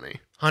lot of money.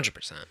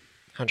 100%.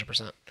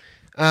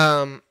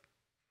 100%.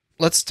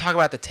 Let's talk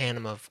about the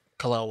tandem of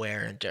Kel'el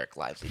Ware and Derek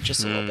Lively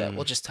just a little bit.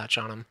 We'll just touch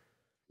on them.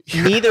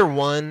 Yeah. Neither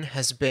one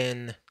has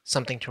been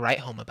something to write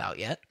home about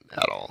yet.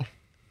 At all.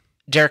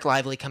 Derek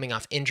Lively coming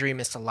off injury,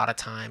 missed a lot of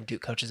time.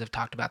 Duke coaches have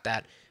talked about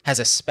that. Has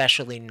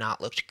especially not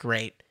looked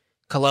great.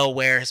 Kel'el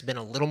Ware has been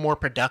a little more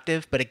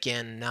productive, but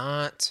again,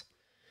 not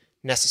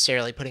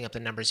necessarily putting up the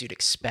numbers you'd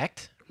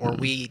expect, or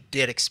we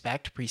did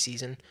expect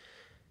preseason.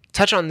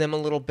 Touch on them a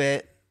little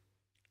bit.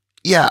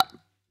 Yeah,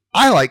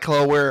 I like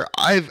Kel'el Ware.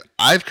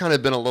 I've kind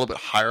of been a little bit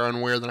higher on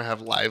Ware than I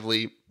have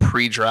Lively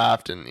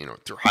pre-draft and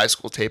through high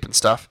school tape and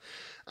stuff.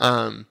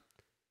 I'm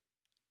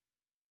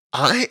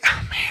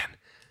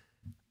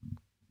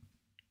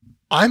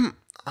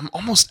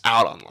almost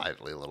out on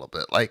Lively a little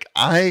bit. Like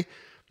I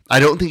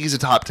don't think he's a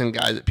top 10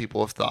 guy that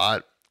people have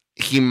thought.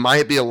 He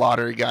might be a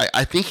lottery guy.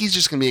 I think he's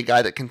just going to be a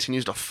guy that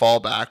continues to fall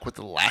back with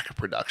the lack of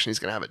production he's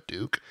going to have at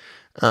Duke.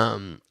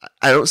 I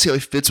don't see how he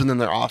fits within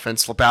their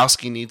offense.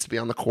 Lebowski needs to be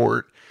on the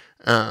court,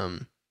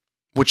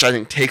 which I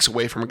think takes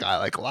away from a guy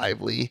like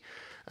Lively.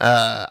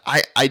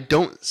 I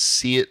don't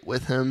see it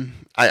with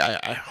him.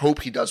 I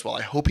hope he does well.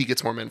 I hope he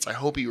gets more minutes. I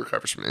hope he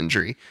recovers from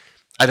injury.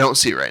 I don't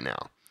see it right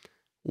now.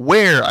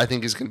 Ware, I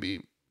think, is going to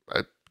be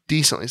a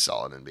decently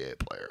solid NBA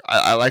player.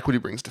 I like what he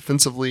brings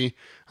defensively.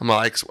 I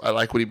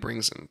like what he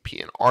brings in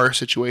P&R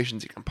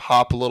situations. He can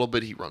pop a little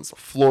bit. He runs the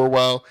floor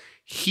well.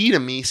 He, to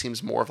me,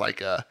 seems more of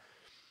like a,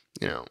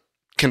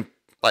 can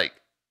like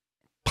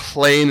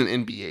play in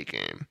an NBA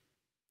game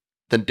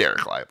than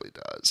Derek Lively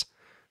does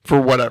for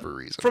whatever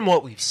reason. From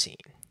what we've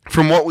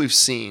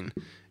seen.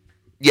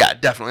 Yeah,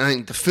 definitely. I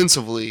think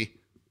defensively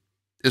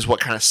is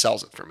what kind of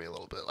sells it for me a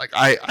little bit. Like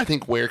I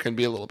think Ware can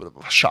be a little bit of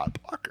a shot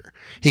blocker.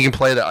 He can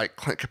play that like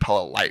Clint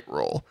Capella light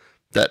role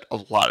that a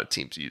lot of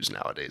teams use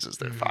nowadays as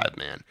their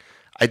 5-man.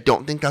 I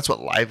don't think that's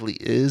what Lively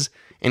is,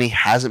 and he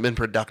hasn't been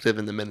productive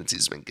in the minutes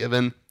he's been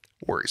given.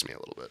 Worries me a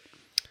little bit.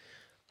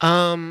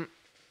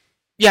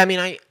 Yeah, I mean,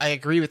 I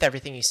agree with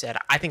everything you said.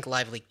 I think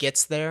Lively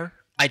gets there.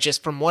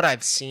 From what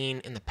I've seen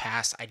in the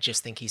past, I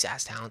just think he's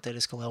as talented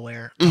as Kel'el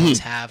Ware. Always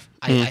have.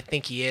 I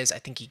think he is. I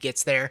think he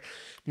gets there.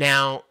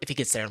 Now, if he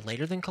gets there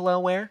later than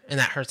Kel'el Ware, and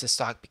that hurts his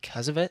stock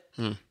because of it,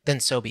 then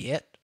so be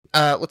it.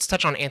 Let's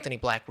touch on Anthony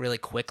Black really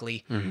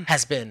quickly.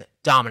 Has been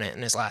dominant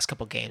in his last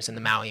couple games in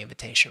the Maui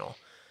Invitational.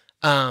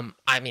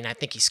 I mean, I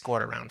think he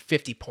scored around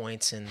 50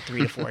 points in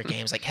 3 to 4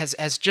 games. Like,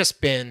 has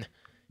just been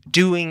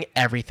doing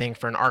everything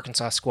for an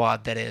Arkansas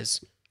squad that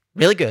is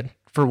really good,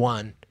 for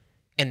one,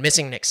 and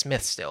missing Nick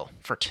Smith still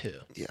for 2.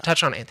 Yeah.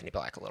 Touch on Anthony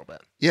Black a little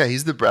bit. Yeah,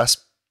 he's the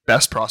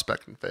best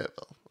prospect in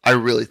Fayetteville. I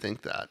really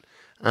think that.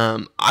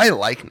 I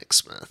like Nick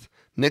Smith.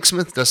 Nick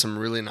Smith does some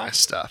really nice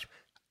stuff.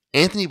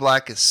 Anthony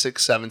Black is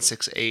 6'7",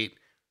 6'8",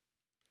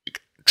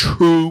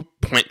 true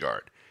point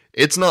guard.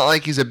 It's not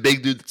like he's a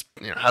big dude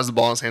that has the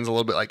ball in his hands a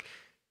little bit. Like,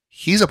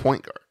 he's a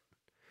point guard.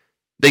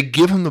 They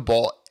give him the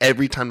ball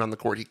every time down the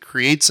court. He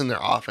creates in their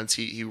offense.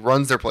 He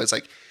runs their plays.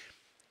 Like,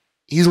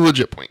 he's a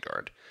legit point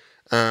guard.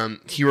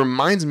 He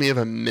reminds me of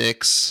a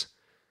mix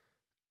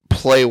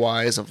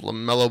play-wise of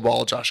LaMelo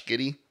Ball, Josh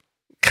Giddey.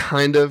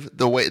 Kind of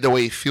the way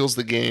he feels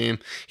the game.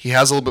 He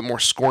has a little bit more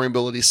scoring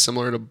ability,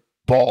 similar to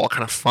Ball,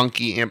 kind of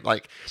funky and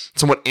like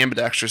somewhat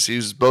ambidextrous. He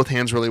uses both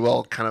hands really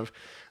well. Kind of,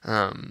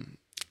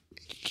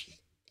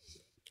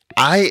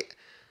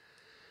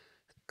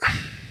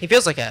 he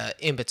feels like a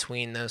in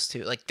between those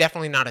two. Like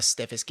definitely not as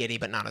stiff as Giddey,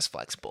 but not as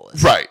flexible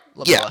as right.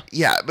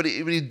 Yeah. But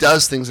he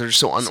does things that are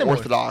so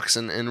unorthodox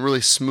and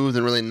really smooth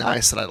and really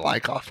nice that I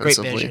like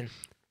offensively. Great vision.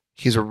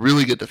 He's a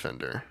really good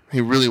defender.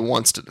 He really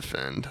wants to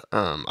defend.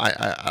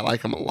 I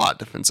like him a lot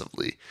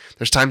defensively.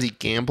 There's times he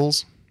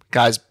gambles.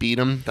 Guys beat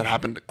him. That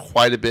happened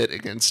quite a bit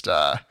against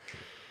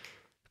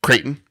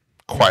Creighton.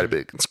 Quite a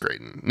bit against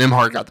Creighton.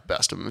 Nembhard got the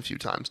best of him a few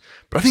times.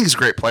 But I think he's a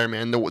great player,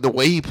 man. The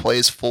way he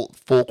plays full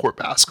court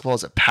basketball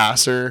as a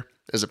passer,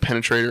 as a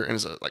penetrator, and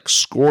as a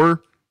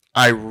scorer,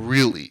 I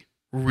really,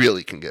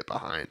 really can get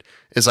behind.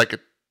 Is like a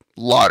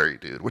lottery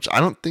dude, which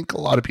I don't think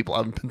a lot of people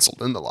have him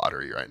penciled in the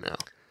lottery right now.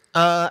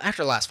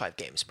 After the last 5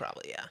 games,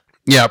 probably, yeah.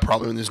 Yeah,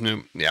 probably when there's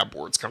new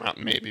boards come out,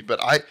 maybe. But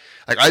I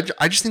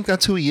just think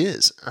that's who he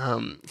is.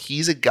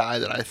 He's a guy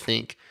that I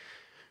think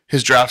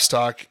his draft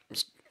stock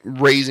is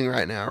rising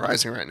right now.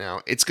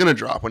 It's gonna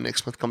drop when Nick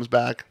Smith comes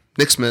back.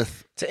 Nick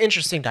Smith. It's an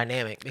interesting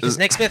dynamic because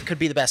Nick Smith could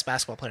be the best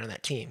basketball player on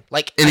that team.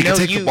 Like, and he can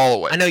take the ball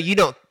away. I know you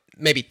don't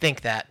maybe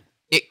think that.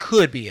 It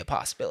could be a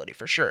possibility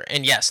for sure.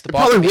 And yes, the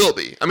ball probably will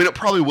be. I mean, it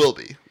probably will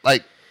be.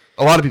 Like,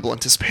 a lot of people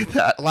anticipate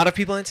that. A lot of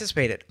people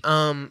anticipate it.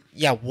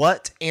 Yeah,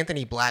 what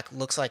Anthony Black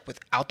looks like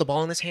without the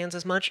ball in his hands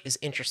as much is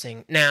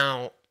interesting.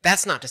 Now,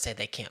 that's not to say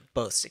they can't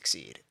both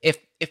succeed. If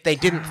they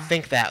didn't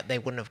think that, they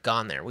wouldn't have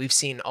gone there. We've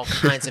seen all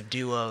kinds of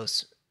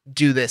duos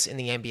do this in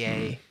the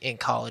NBA, in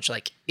college.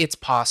 Like, it's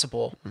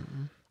possible.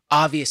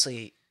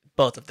 Obviously,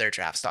 both of their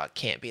draft stock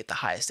can't be at the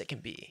highest it can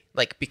be,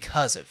 like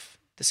because of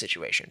the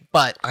situation.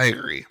 But I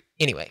agree.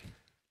 anyway,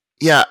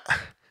 Yeah.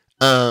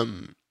 Yeah,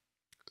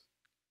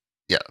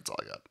 that's all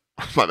I got.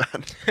 My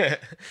bad.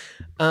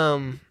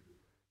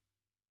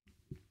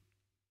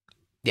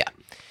 Yeah.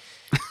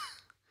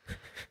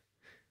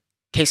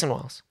 Cason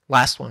Wallace,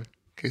 last one.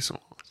 Cason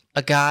Wallace.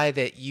 A guy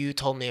that you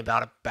told me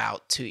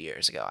about 2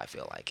 years ago. I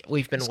feel like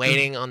we've been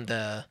waiting on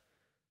the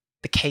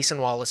Cason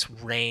Wallace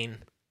reign.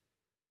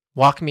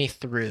 Walk me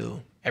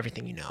through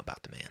everything you know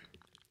about the man,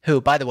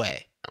 who, by the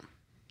way,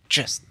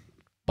 just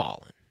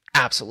balling,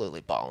 absolutely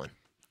balling.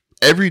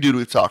 Every dude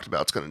we've talked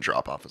about is going to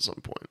drop off at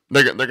some point.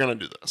 They're going to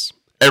do this.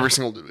 Every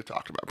single dude we've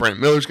talked about. Brandon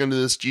Miller's going to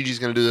do this. Gigi's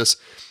going to do this.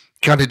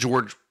 Keontae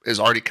George has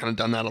already kind of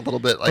done that a little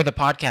bit. Like, for the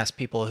podcast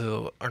people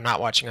who are not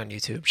watching on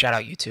YouTube, shout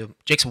out YouTube.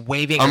 Jake's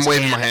waving I'm his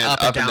waving hand my hand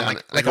up and down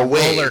like a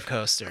wave. roller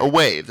coaster. A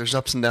wave. There's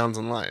ups and downs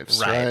in life.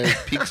 Right.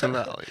 Peaks and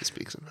valleys.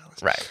 Peaks and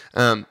valleys. Right.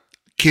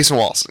 Cason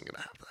Wallace isn't going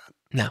to have that.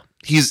 No.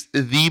 He's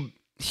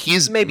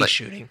maybe like,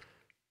 shooting.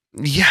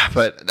 Yeah,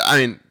 but I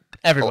mean,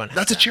 Everyone.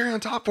 That's a cherry on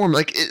top for him.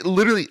 Like, it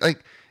literally,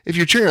 like, if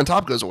your cherry on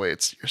top goes away,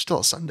 you're still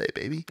a Sunday,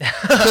 baby.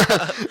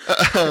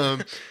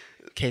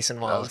 Cason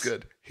Wallace. That was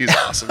good. He's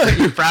awesome.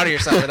 You're proud of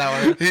yourself for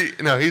that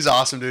one. He's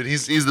awesome, dude.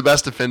 He's the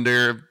best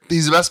defender.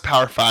 He's the best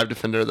Power 5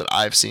 defender that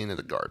I've seen at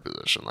the guard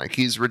position. Like,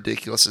 he's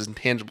ridiculous. His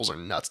intangibles are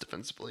nuts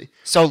defensively.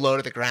 So low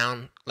to the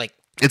ground, like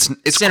It's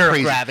center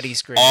crazy. of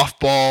gravity's great. Off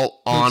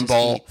ball, on his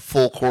ball, feet.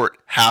 full court,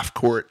 half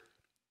court,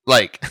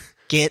 like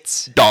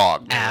Gets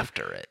dog. Man.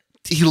 after it.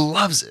 He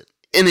loves it,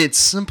 and it's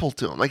simple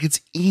to him. Like,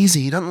 it's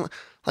easy. He doesn't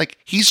like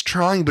he's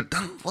trying, but it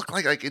doesn't look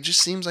like it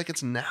just seems like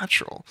it's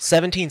natural.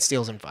 17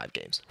 steals in 5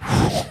 games.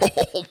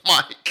 Oh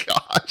my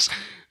gosh,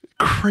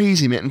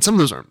 crazy, man! And some of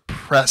those are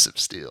impressive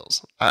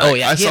steals. He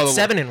had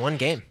 7 in 1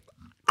 game.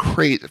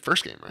 Crazy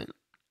first game, right?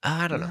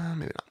 I don't know.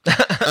 Maybe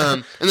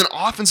not. And then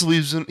offensively,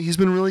 he's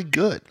been really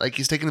good. Like,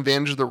 he's taken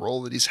advantage of the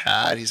role that he's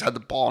had. He's had the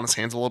ball in his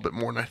hands a little bit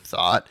more than I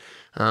thought.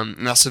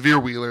 Now, Severe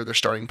Wheeler, their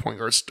starting point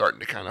guard, is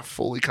starting to kind of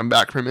fully come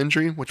back from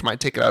injury, which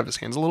might take it out of his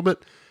hands a little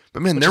bit.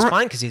 But man, Which is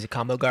fine because he's a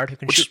combo guard who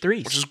can shoot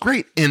threes. which is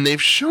great, and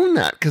they've shown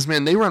that because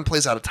man, they run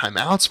plays out of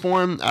timeouts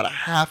for him, out of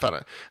half,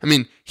 I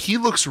mean, he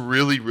looks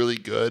really, really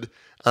good.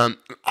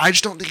 I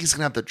just don't think he's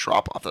gonna have the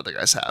drop off that the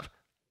guys have.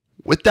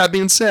 With that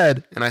being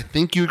said, and I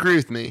think you agree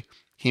with me,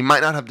 he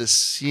might not have the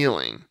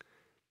ceiling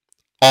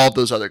all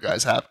those other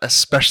guys have,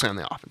 especially on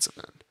the offensive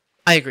end.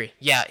 I agree.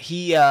 Yeah,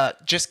 he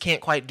just can't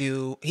quite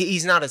do.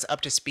 He's not as up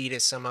to speed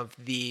as some of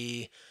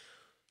the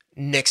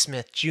Nick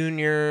Smith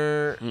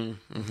Jr.,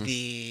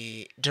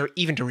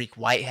 even Dariq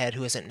Whitehead,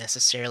 who isn't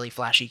necessarily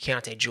flashy.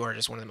 Keontae George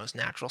is one of the most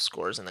natural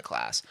scorers in the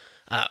class.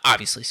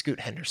 Obviously, Scoot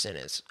Henderson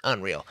is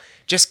unreal.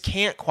 Just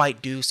can't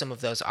quite do some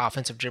of those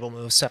offensive dribble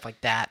moves, stuff like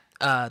that,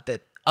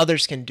 that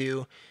others can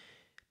do.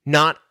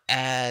 Not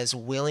as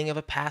willing of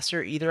a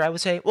passer either, I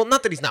would say. Well,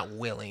 not that he's not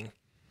willing.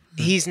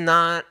 He's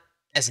not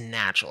as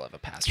natural of a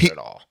passer at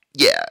all.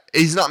 Yeah,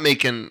 he's not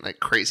making like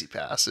crazy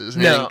passes.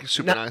 No,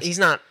 super nice. He's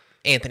not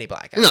Anthony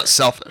Black. He's not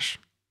selfish.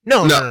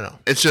 No.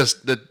 It's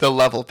just the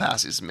level of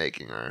passes he's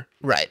making are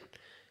Right.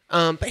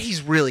 But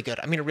he's really good.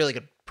 I mean, a really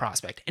good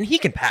prospect. And he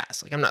can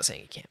pass. Like, I'm not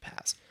saying he can't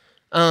pass.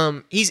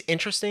 He's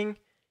interesting.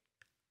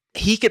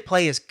 He could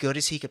play as good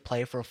as he could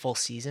play for a full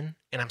season,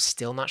 and I'm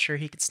still not sure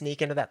he could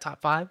sneak into that top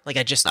 5. Like,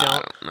 I just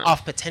don't know.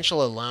 off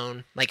potential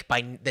alone, like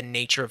by the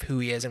nature of who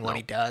he is and what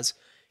he does,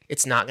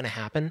 it's not going to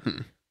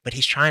happen. But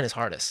he's trying his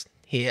hardest.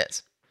 He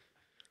is.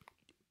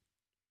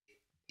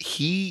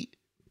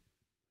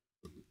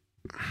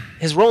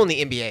 His role in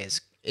the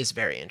NBA is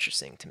very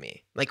interesting to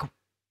me. Like,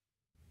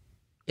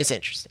 it's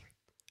interesting.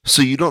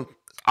 So you don't.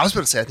 I was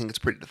about to say I think it's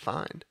pretty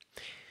defined.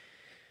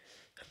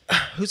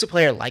 Who's a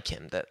player like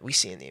him that we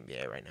see in the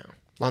NBA right now?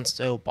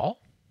 Lonzo Ball,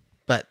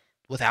 but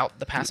without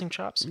the passing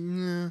chops.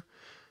 Yeah.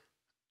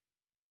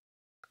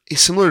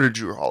 He's similar to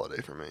Drew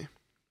Holiday for me.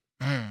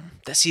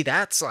 See,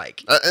 that's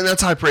like, and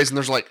that's high praise. And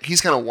there's like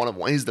he's kind of one of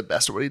one. He's the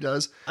best at what he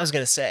does. I was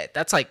gonna say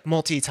that's like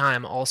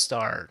multi-time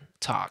All-Star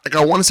talk. Like,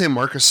 I want to say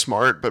Marcus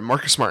Smart, but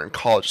Marcus Smart in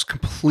college is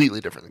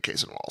completely different than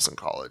Cason Wallace in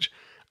college.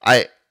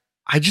 I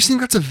just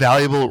think that's a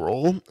valuable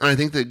role, and I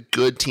think that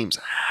good teams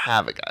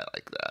have a guy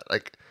like that.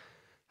 Like,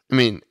 I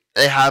mean,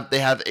 they have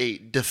a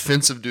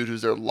defensive dude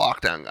who's their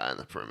lockdown guy on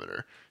the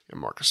perimeter. You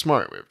know, Marcus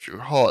Smart, we have Drew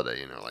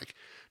Holiday, like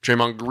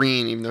Draymond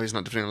Green, even though he's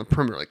not defending on the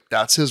perimeter, like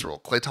that's his role.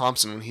 Klay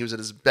Thompson, when he was at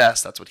his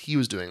best, that's what he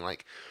was doing.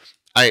 Like,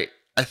 I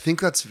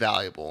think that's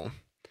valuable,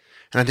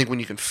 and I think when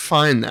you can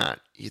find that,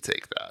 you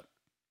take that.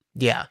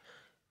 Yeah.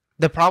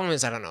 The problem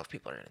is I don't know if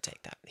people are going to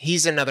take that.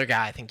 He's another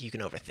guy I think you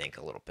can overthink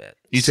a little bit.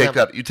 You take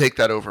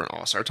that over an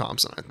All-Star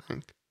Thompson, I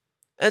think.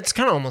 It's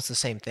kind of almost the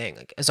same thing.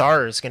 Like,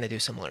 Azar is going to do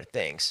similar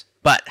things,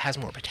 but has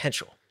more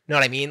potential. You know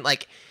what I mean?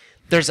 Like,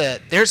 there's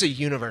a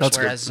universe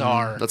where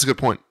Azar that's a good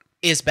point.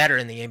 is better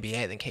in the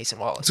NBA than Cason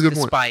Wallace, That's a good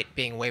despite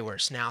being way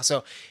worse now.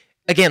 So,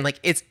 again, like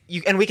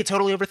and we could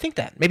totally overthink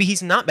that. Maybe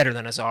he's not better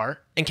than Azar,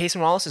 and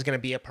Cason Wallace is going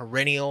to be a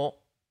perennial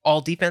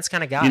all-defense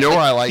kind of guy. You know where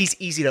I like? He's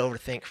easy to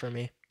overthink for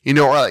me. You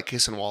know where I like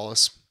Cason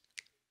Wallace?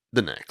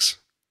 The Knicks.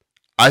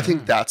 I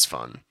think that's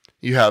fun.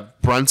 You have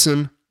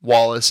Brunson,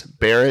 Wallace,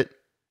 Barrett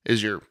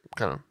is your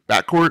kind of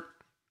backcourt.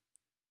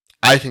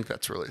 I think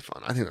that's really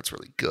fun. I think that's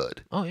really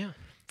good. Oh, yeah,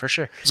 for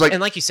sure. Like,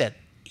 and like you said,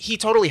 he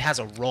totally has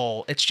a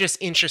role. It's just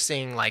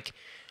interesting, like,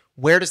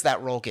 where does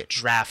that role get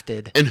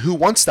drafted? And who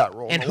wants that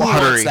role? And who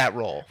wants that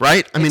role?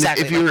 Right? I mean,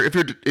 exactly.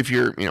 if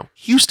you're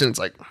Houston, it's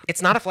like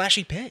it's not a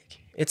flashy pick.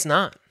 It's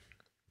not.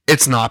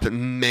 It's not, but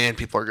man,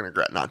 people are gonna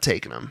regret not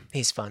taking him.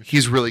 He's fun.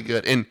 He's really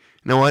good. And you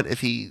know what?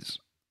 If he's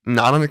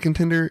not on a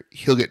contender,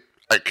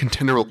 a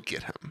contender will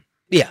get him.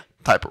 Yeah.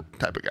 Type of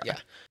guy. Yeah.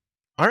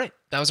 All right.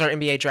 That was our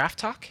NBA draft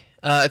talk.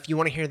 If you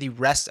want to hear the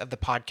rest of the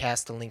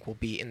podcast, the link will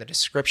be in the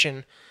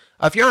description.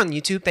 If you're on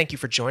YouTube, thank you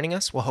for joining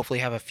us. We'll hopefully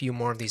have a few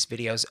more of these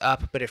videos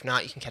up, but if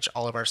not, you can catch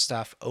all of our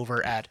stuff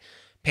over at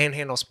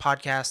Panhandles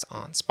Podcast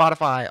on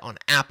Spotify, on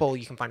Apple.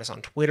 You can find us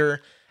on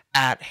Twitter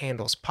at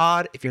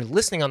HandlesPod. If you're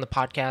listening on the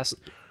podcast,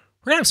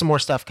 we're going to have some more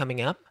stuff coming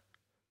up,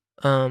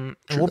 and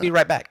we'll be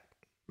right back.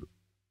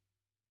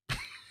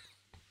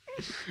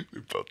 We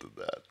both did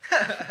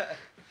that.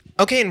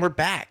 Okay, and we're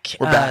back.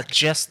 We're back.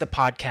 Just the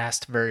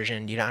podcast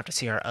version. You don't have to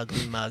see our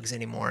ugly mugs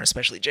anymore,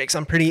 especially Jake's.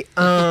 I'm pretty.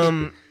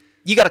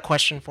 You got a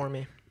question for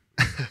me?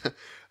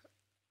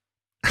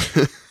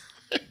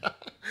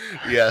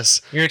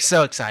 Yes. You're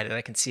so excited.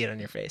 I can see it on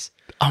your face.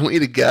 I want you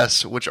to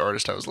guess which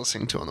artist I was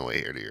listening to on the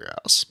way here to your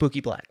house. Spooky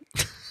Black.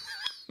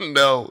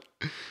 No.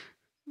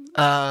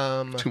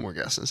 2 more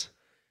guesses.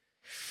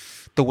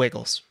 The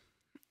Wiggles.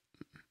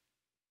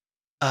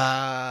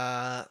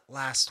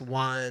 Last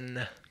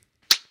one.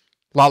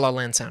 La La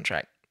Land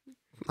soundtrack.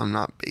 I'm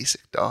not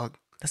basic, dog.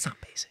 That's not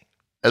basic.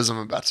 As I'm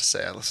about to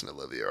say, I listened to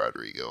Olivia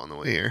Rodrigo on the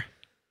way here.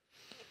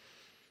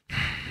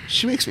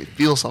 She makes me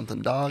feel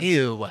something, dog.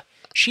 Ew.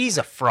 She's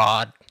a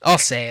fraud. I'll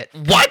say it.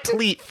 What?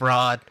 Complete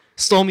fraud.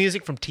 Stole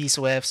music from T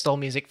Swift. Stole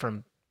music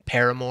from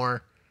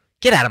Paramore.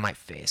 Get out of my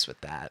face with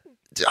that.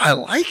 I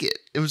like it.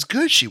 It was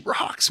good. She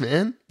rocks,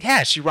 man.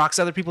 Yeah, she rocks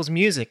other people's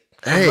music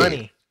for Hey.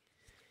 money.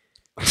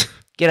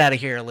 Get out of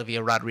here,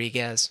 Olivia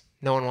Rodriguez.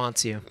 No one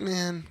wants you.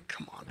 Man,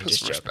 come on. Put just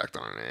some joking. respect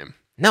on her name.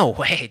 No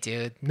way,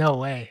 dude. No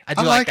way. I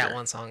do I like like that her.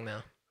 one song,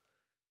 though.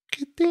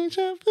 Good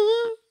deja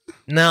vu.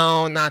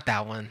 No, not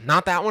that one.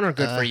 Not that one or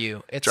Good For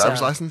You. It's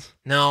Driver's license?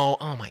 No.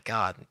 Oh, my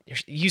God.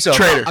 You so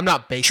Traitor. I'm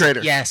not basic.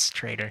 Traitor. Yes,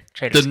 Traitor.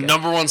 Traitor's The good.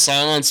 number one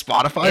song on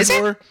Spotify Is it?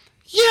 for her?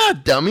 Yeah,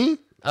 dummy.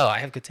 Oh, I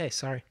have good taste.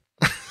 Sorry.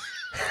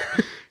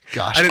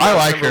 Gosh, I I, didn't know it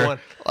was like number her. one.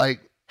 Like,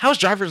 How's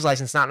Driver's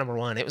License not number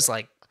one? It was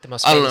like the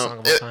most I don't famous know. song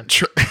of all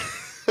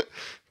time.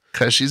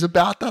 Because she's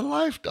about that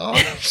life, dog.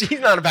 She's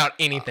not about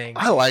anything.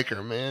 I like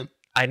her, man.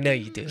 I know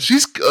you do.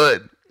 She's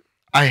good.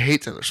 I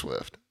hate Taylor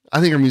Swift. I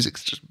think her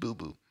music's just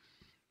boo-boo.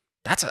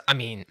 I'm not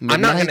going to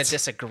Midnight.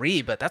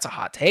 disagree, but that's a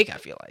hot take, I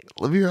feel like.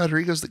 Olivia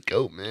Rodrigo's the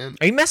GOAT, man.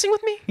 Are you messing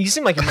with me? You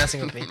seem like you're messing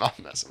with me. I'm not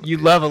messing with You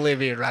love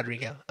Olivia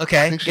Rodrigo.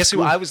 Okay. think she's Guess who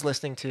cool. I was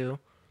listening to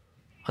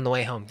on the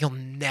way home? You'll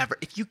never,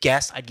 if you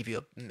guess, I'd give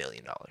you $1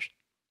 million.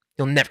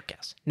 You'll never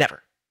guess.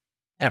 Never.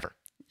 Ever.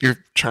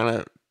 You're trying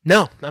to...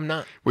 No, I'm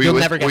not. Were You'll you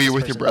never with, guess were you this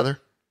with your person. brother?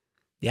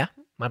 Yeah.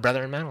 My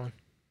brother and Madeline.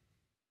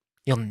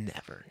 You'll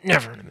never in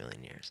a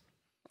million years.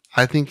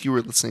 I think you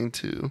were listening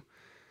to...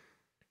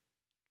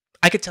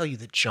 I could tell you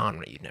the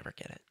genre, you'd never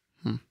get it.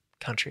 Hmm.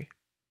 Country.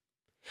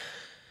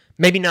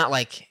 Maybe not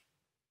like,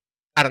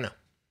 I don't know.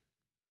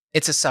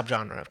 It's a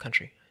subgenre of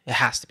country. It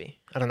has to be.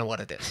 I don't know what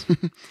it is.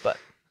 But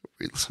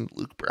Were you listening to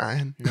Luke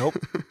Bryan? nope.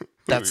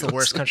 That's Who were the you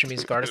worst listening country to?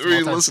 music artist Who of were all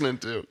you time. listening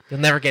to? You'll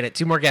never get it.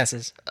 2 more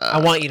guesses.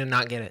 I want you to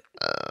not get it.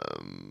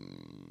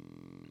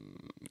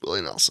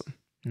 Willie Nelson.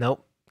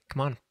 Nope.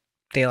 Come on.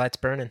 Daylight's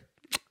burning.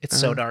 It's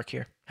so dark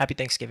here. Happy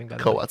Thanksgiving, by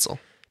the way. Coetzel.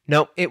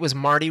 Nope. It was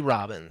Marty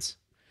Robbins.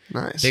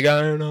 Nice. Big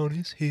iron on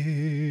his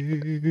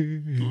head.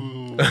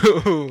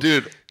 Dude,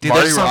 Dude,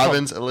 Marty there's a song called-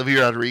 Robbins,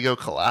 Olivia Rodrigo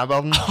collab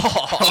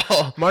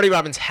album. Marty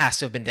Robbins has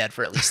to have been dead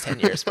for at least 10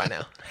 years by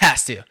now.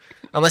 Has to.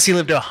 Unless he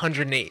lived to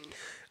 108.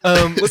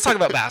 Let's talk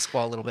about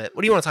basketball a little bit.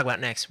 What do you want to talk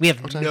about next? We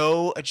have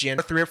no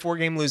agenda. 3 or 4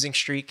 game losing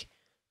streak.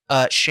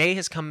 Shea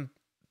has come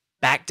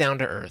back down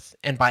to earth.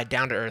 And by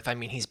down to earth, I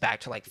mean he's back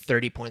to like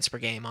 30 points per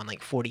game on like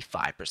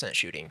 45%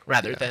 shooting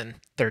rather than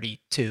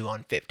 32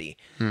 on 50.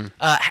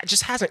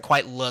 Just hasn't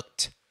quite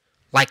looked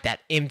like that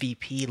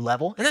MVP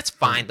level. And that's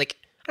fine. Like,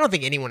 I don't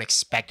think anyone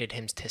expected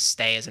him to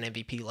stay as an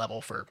MVP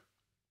level for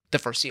the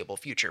foreseeable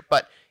future,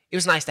 but it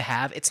was nice to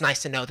have. It's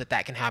nice to know that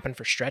that can happen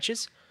for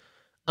stretches.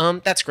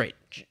 That's great.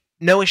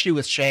 No issue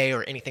with Shea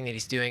or anything that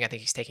he's doing. I think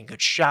he's taking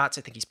good shots.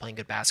 I think he's playing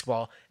good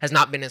basketball. Has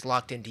not been as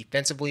locked in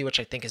defensively, which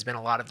I think has been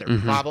a lot of their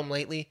problem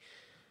lately.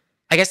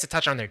 I guess to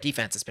touch on their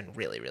defense, has been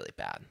really, really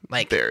bad.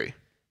 Like Very.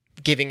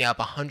 giving up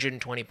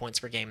 120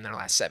 points per game in their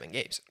last 7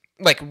 games.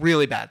 Like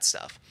really bad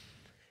stuff.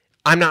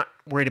 I'm not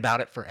worried about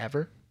it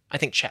forever. I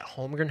think Chet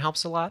Holmgren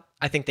helps a lot.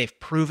 I think they've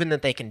proven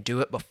that they can do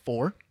it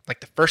before, like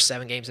the first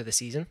 7 games of the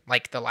season,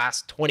 like the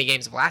last 20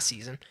 games of last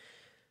season.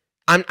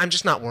 I'm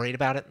just not worried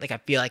about it. Like I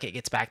feel like it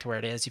gets back to where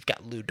it is. You've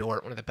got Lou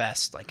Dort, one of the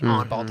best like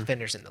on-ball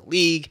defenders in the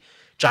league.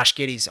 Josh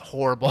Giddey's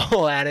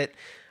horrible at it.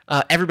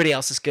 Everybody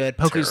else is good.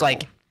 Poku's Terrible.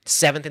 like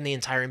 7th in the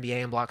entire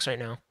NBA in blocks right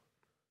now.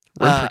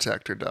 Rim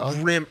protector, dog.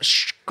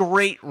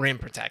 Great rim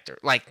protector.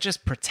 Like,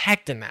 just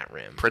protecting that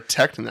rim.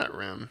 Protecting that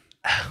rim.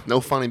 No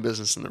funny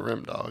business in the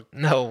rim, dog.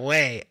 No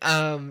way.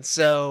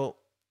 So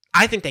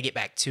I think they get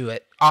back to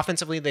it.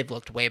 Offensively, they've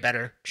looked way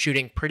better.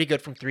 Shooting pretty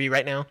good from three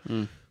right now.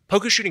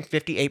 Poku's shooting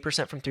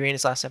 58% from three in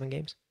his last 7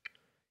 games.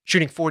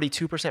 Shooting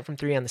 42% from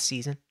three on the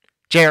season.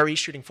 JRE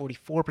shooting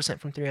 44%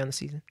 from three on the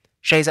season.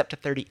 Shea's up to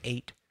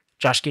 38.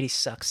 Josh Giddey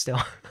sucks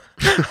still.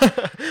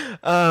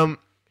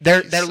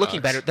 They're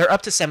looking better. They're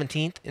up to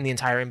 17th in the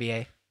entire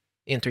NBA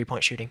in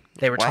 3-point shooting.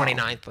 They were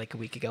 29th like a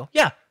week ago.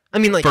 Yeah. I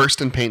mean, like,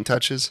 first in paint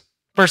touches.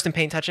 First in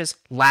paint touches,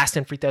 last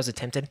in free throws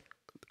attempted.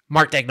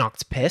 Mark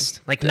Dagnall's pissed.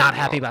 Like, not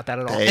happy about that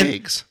at all.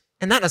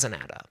 And that doesn't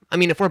add up. I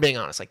mean, if we're being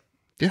honest, like,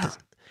 yeah.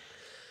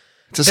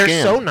 It's a they're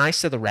scam. so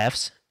nice to the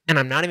refs, and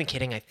I'm not even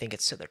kidding. I think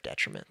it's to their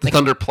detriment. The Like,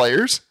 Thunder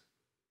players?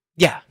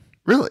 yeah.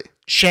 Really?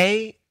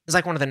 Shea is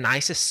like one of the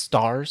nicest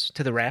stars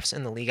to the refs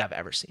in the league I've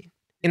ever seen.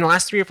 In the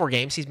last 3 or 4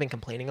 games, he's been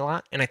complaining a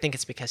lot, and I think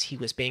it's because he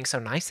was being so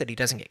nice that he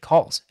doesn't get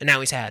calls. And now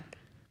he's had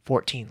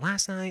 14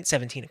 last night,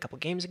 17 a couple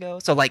games ago.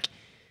 So, like,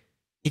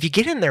 if you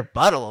get in their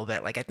butt a little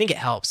bit, like, I think it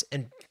helps.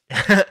 And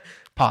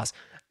pause.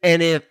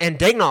 And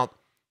Dagnall,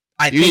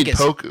 I You think need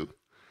Poku.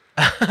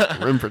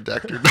 Rim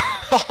protector.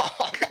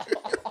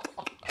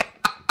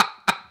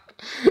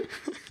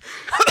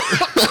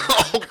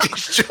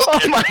 Oh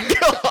my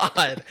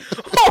god!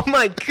 Oh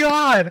my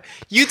god!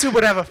 YouTube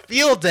would have a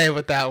field day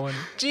with that one.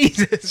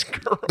 Jesus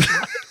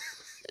Christ!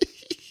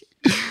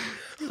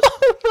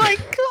 Oh my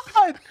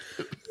god!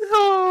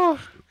 Oh.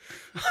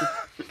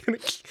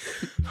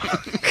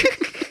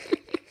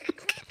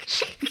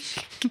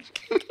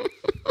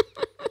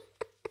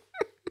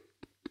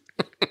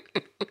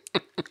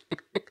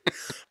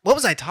 What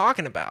was I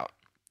talking about?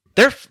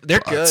 They're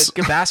good.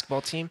 Good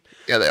basketball team.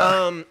 Yeah, they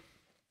are.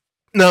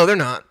 No, they're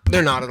not.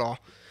 They're not at all.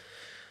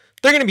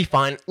 They're going to be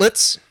fine.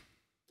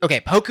 Okay,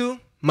 Poku,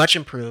 much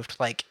improved.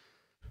 Like,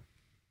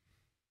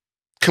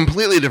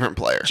 completely different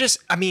player.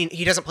 I mean,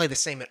 he doesn't play the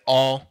same at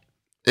all.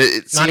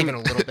 It's not even a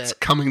little bit. It's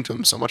coming to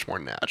him so much more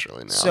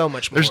naturally now. So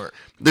much more.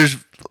 There's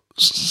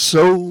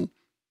so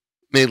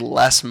many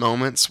less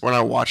moments when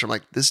I watch him.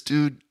 Like, this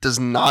dude does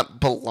not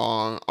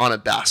belong on a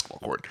basketball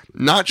court.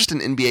 Not just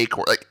an NBA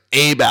court, like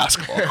a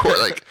basketball court,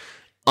 like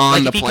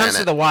on the planet. If he comes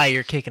to the Y,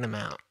 you're kicking him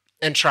out.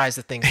 And tries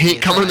the things. He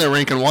ain't coming in there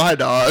ranking Y,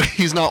 dog.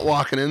 He's not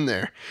walking in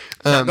there.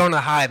 Not going to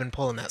the Hive and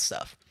pulling that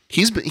stuff.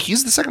 He's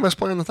the second best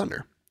player on the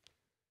Thunder.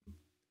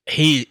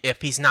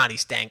 If he's not,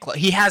 he's dang close.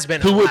 He has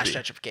been in the last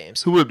stretch of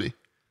games. Who would be?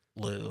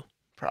 Lou,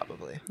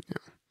 probably. Yeah.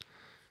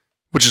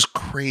 Which is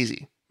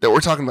crazy that we're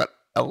talking about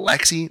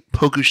Alexei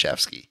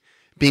Pokusevski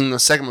being the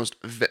second most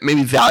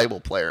maybe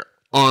valuable player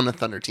on a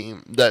Thunder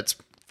team that's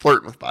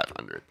flirting with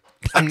 500.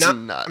 That's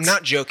nuts. I'm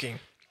not joking.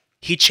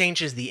 He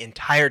changes the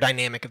entire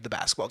dynamic of the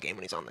basketball game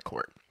when he's on the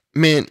court.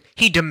 Man,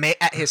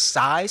 at his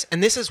size,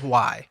 and this is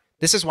why.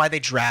 This is why they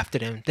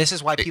drafted him. This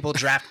is why people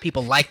draft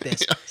people like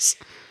this. Yes.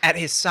 At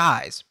his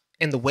size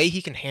and the way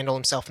he can handle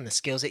himself and the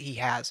skills that he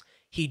has,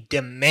 he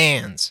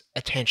demands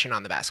attention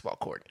on the basketball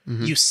court.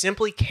 Mm-hmm. You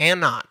simply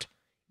cannot,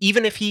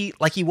 even if he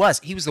was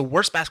the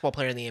worst basketball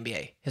player in the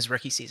NBA his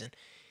rookie season.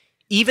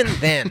 Even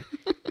then,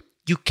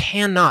 you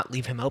cannot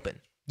leave him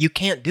open. You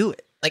can't do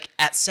it. Like,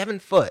 at 7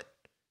 foot,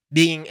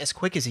 being as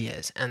quick as he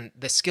is and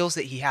the skills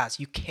that he has,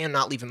 you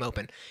cannot leave him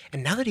open.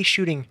 And now that he's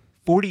shooting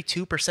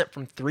 42%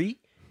 from 3,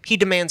 he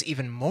demands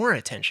even more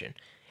attention.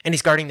 And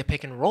he's guarding the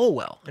pick and roll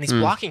well. And he's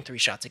blocking 3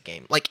 shots a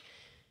game. Like,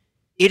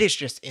 it is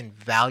just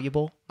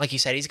invaluable. Like you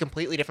said, he's a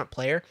completely different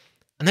player.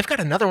 And they've got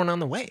another one on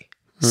the way.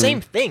 Same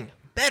thing.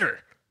 Better.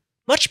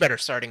 Much better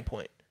starting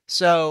point.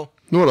 So.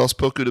 You know what else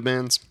Poku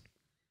demands?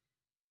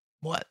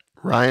 What?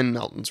 Ryan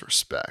Melton's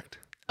respect.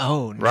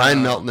 Oh, no.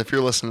 Ryan Melton, if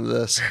you're listening to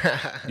this,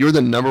 you were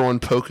the number 1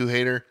 Poku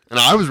hater. And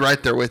I was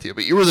right there with you,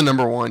 but you were the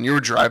number 1. You were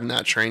driving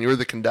that train. You were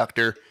the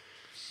conductor.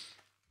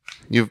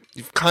 You've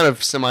kind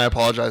of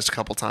semi-apologized a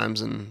couple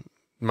times in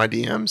my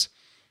DMs.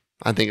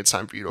 I think it's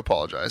time for you to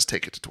apologize.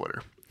 Take it to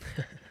Twitter.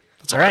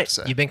 That's all right.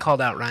 You've been called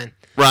out, Ryan.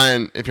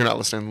 Ryan, if you're not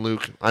listening,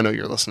 Luke, I know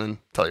you're listening.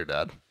 Tell your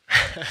dad.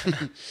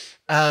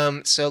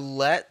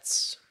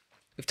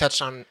 We've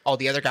touched on all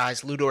the other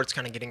guys. Lu Dort's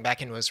kind of getting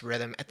back into his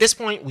rhythm. At this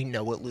point, we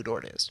know what Lu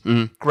Dort is.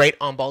 Mm-hmm. Great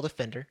on-ball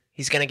defender.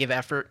 He's going to give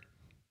effort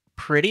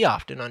pretty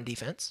often on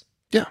defense.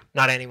 Yeah.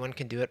 Not anyone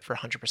can do it for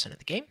 100% of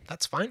the game.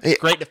 That's fine. Hey,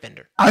 great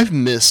defender. I've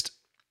missed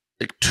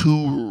like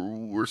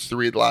 2 or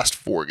 3 of the last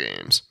 4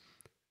 games.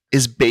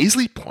 Is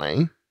Bazley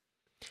playing?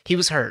 He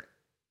was hurt.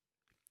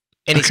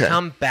 And he's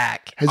come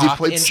back Has off he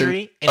played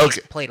injury, and he's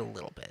played a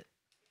little bit.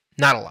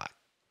 Not a lot.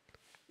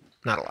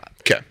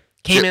 Okay.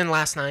 Came in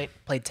last night,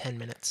 played 10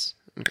 minutes.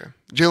 Okay.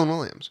 Jalen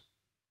Williams.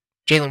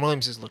 Jalen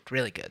Williams has looked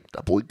really good.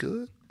 That boy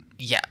good?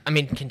 Yeah. I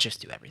mean, can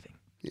just do everything.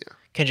 Yeah.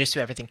 Can just do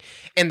everything.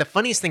 And the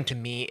funniest thing to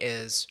me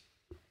is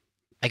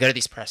I go to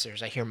these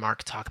pressers. I hear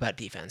Mark talk about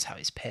defense, how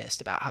he's pissed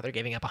about how they're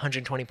giving up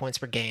 120 points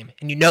per game.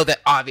 And you know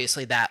that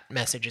obviously that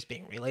message is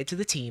being relayed to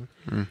the team.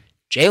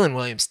 Jalen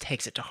Williams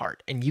takes it to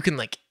heart. And you can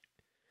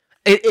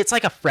It's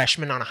like a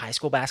freshman on a high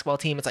school basketball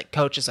team. It's like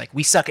coach is like,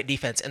 we suck at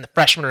defense, and the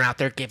freshmen are out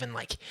there giving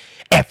like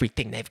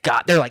everything they've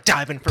got. They're like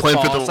diving for Playing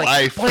for balls, their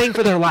like life. playing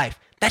for their life.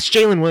 That's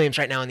Jalen Williams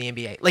right now in the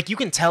NBA. Like you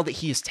can tell that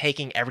he is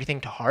taking everything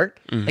to heart.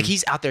 Like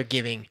he's out there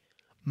giving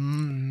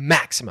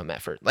maximum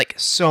effort, like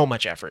so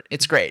much effort.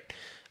 It's great.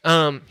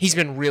 He's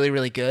been really,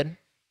 really good.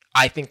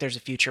 I think there's a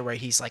future where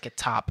he's like a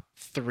top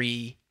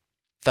 3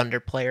 Thunder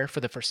player for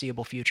the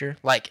foreseeable future.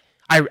 Like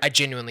I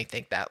genuinely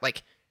think that.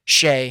 Like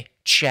Shea,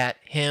 Chet,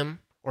 him,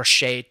 or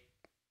Shea,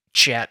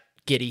 Chet,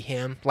 Giddy,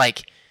 him.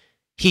 Like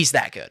he's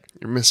that good.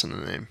 You're missing a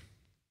name.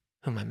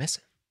 Who am I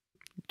missing?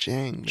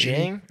 Jang.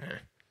 Jang?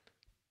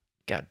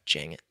 God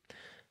jang it.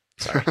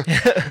 Sorry.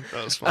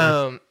 That was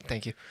fun.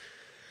 Thank you.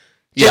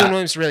 Yeah. Jalen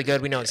Williams is really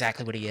good. We know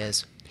exactly what he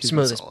is. He's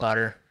Smooth been as solid.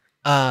 butter.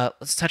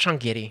 Let's touch on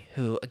Giddy,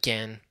 who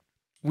again,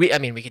 we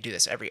could do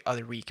this every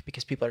other week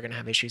because people are going to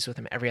have issues with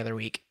him every other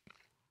week.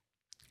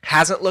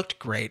 Hasn't looked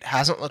great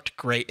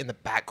in the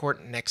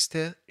backcourt next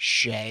to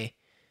Shea.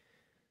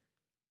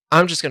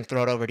 I'm just going to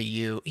throw it over to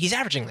you. He's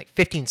averaging like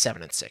 15,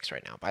 7, and 6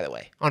 right now, by the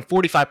way, on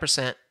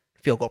 45%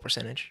 field goal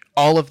percentage.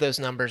 All of those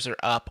numbers are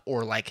up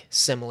or like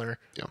similar.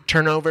 Yeah.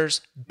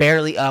 Turnovers,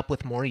 barely up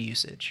with more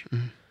usage.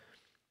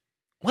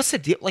 What's the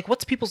deal? Like,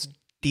 what's people's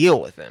deal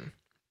with him?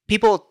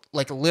 People,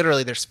 like,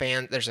 literally, there's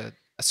a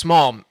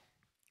small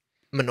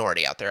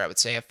minority out there, I would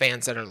say, of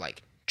fans that are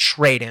like,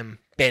 trade him,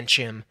 bench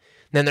him. And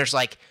then there's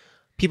like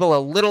people a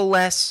little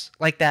less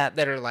like that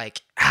are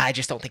like, I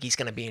just don't think he's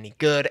going to be any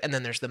good. And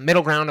then there's the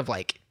middle ground of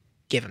like,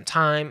 give him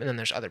time. And then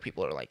there's other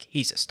people who are like,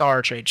 he's a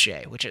star, trade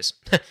Shea, which is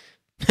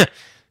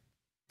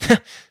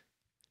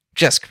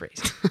just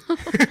crazy.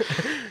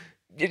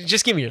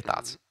 Just give me your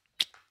thoughts.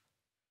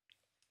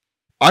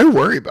 I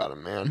worry about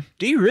him, man.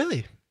 Do you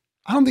really?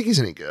 I don't think he's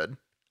any good.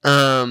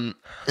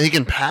 He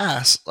can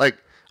pass. Like,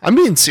 I'm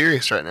being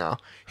serious right now.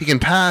 He can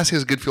pass. He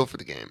has a good feel for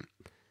the game.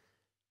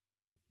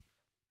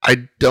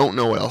 I don't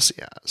know what else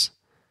he has.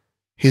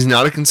 He's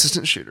not a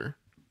consistent shooter.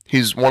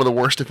 He's one of the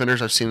worst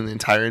defenders I've seen in the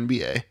entire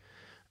NBA.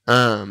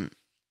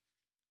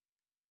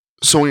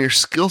 So when your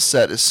skill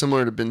set is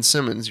similar to Ben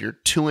Simmons, you're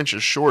 2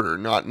 inches shorter,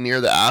 not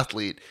near the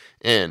athlete,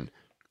 and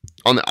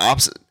on the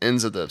opposite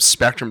ends of the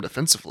spectrum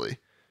defensively.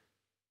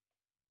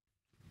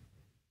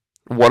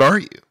 What are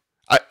you?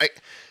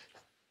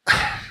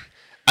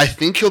 I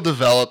think he'll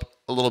develop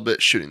a little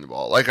bit shooting the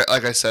ball. Like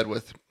I said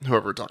with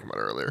whoever we were talking about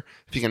earlier.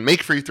 If he can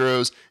make free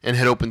throws and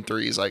hit open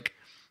threes, like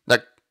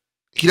that,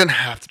 he doesn't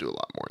have to do a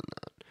lot more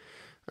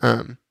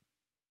than that.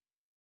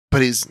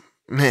 But he's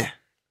meh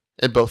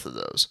at both of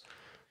those.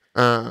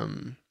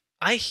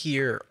 I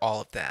hear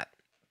all of that.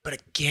 But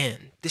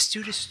again, this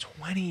dude is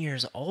 20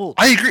 years old.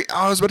 I agree.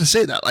 I was about to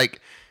say that. Like,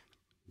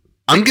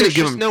 I'm gonna there's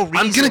give just him. no I'm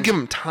gonna reason. give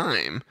him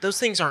time. Those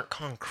things aren't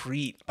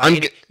concrete. I'm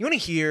You ge- want to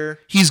hear...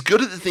 He's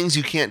good at the things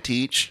you can't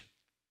teach.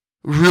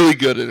 Really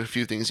good at a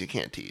few things you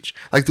can't teach.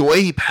 Like the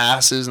way he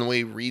passes and the way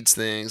he reads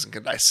things and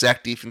can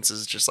dissect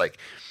defenses, just like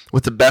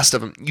with the best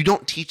of them. You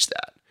don't teach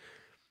that.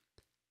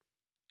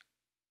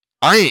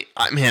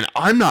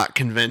 I'm not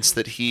convinced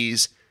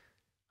that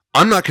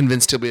I'm not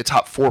convinced he'll be a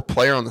top 4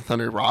 player on the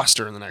Thunder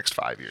roster in the next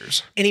 5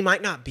 years. And he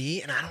might not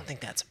be, and I don't think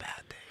that's a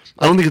bad thing.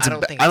 I don't think it's a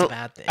bad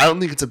thing. I don't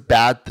think it's a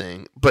bad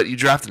thing, but you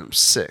drafted him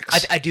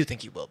 6. I do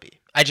think he will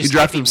be. I just You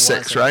drafted think him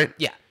he 6, wasn't. right?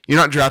 Yeah. You're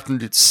not drafting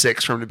dude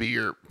 6 for him to be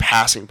your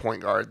passing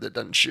point guard that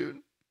doesn't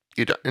shoot.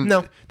 You don't. And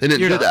No, they didn't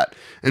you're do not. that.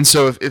 And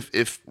so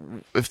if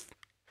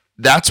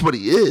that's what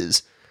he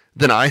is,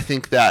 then I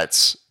think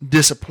that's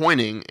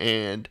disappointing,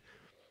 and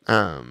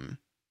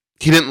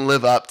he didn't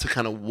live up to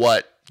kind of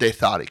what they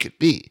thought he could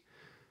be.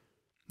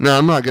 Now,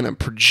 I'm not going to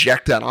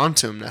project that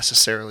onto him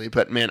necessarily,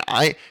 but man,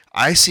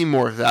 I see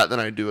more of that than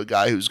I do a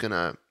guy who's going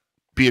to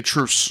be a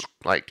true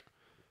like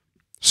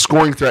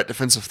scoring threat,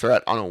 defensive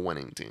threat on a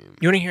winning team.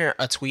 You want to hear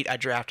a tweet I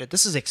drafted?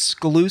 This is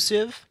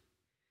exclusive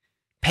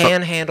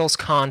Panhandles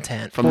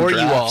content From the for you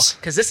all, drafts.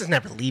 because this is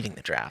never leaving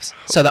the drafts.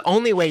 So the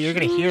only way you're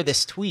going to hear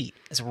this tweet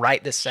is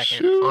right this second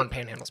Shoot. on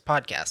Panhandles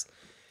podcast.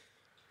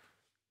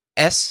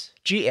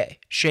 SGA,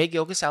 Shea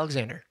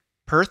Gilgeous-Alexander,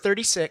 per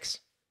 36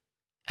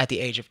 at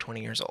the age of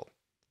 20 years old.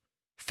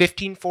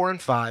 15, 4,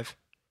 and 5,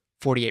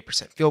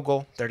 48% field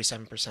goal,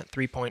 37%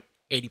 3-point,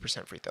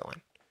 80% free throw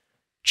line.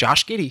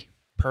 Josh Giddey,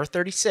 per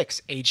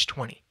 36, age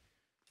 20.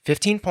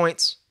 15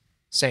 points,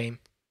 same.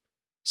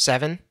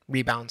 7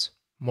 rebounds,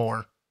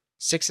 more.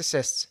 6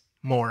 assists,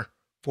 more.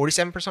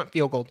 47%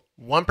 field goal,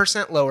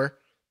 1% lower.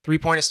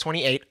 3-point is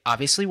 28,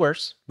 obviously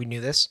worse. We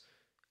knew this.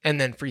 And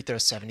then free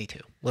throws 72,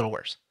 a little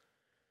worse.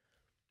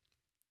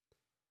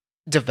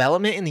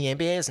 Development in the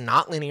NBA is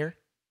not linear.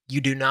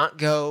 You do not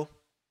go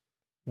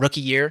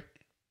rookie year,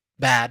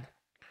 bad.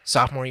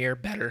 Sophomore year,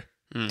 better.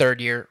 Third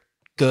year,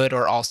 good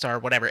or all-star,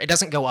 whatever. It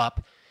doesn't go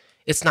up.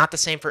 It's not the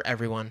same for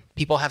everyone.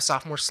 People have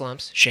sophomore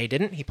slumps. Shea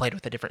didn't. He played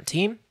with a different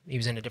team. He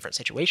was in a different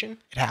situation.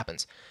 It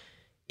happens.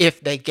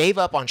 If they gave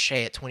up on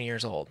Shea at 20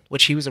 years old,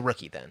 which he was a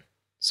rookie then.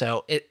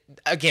 So,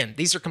 again,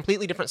 these are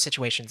completely different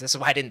situations. This is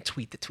why I didn't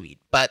tweet the tweet.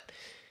 But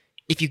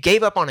if you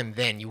gave up on him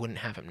then, you wouldn't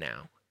have him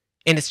now.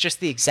 And it's just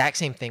the exact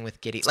same thing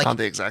with Giddey. It's not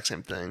the exact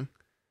same thing.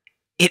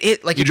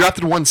 It like You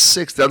drafted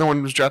 1/6. The other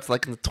one was drafted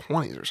like in the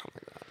 20s or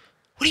something like that.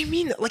 what do you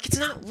mean? Like it's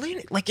not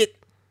linear. Like it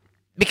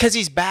because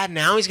he's bad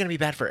now, he's going to be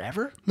bad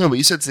forever. No, but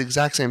you said it's the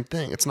exact same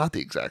thing. It's not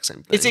the exact same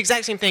thing. It's the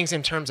exact same things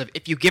in terms of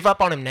if you give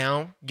up on him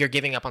now, you're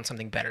giving up on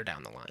something better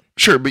down the line.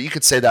 Sure, but you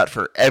could say that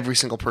for every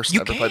single person You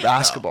that ever played can't, though.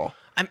 basketball.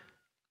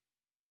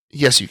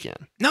 Yes, you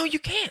can. No, you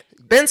can't.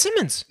 Ben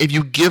Simmons. If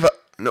you give up,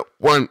 no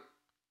one.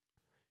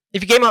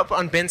 If you gave up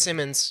on Ben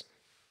Simmons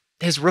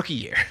his rookie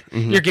year,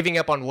 Mm-hmm. you're giving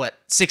up on what,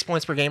 6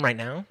 points per game right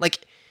now? Like,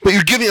 But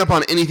you're giving up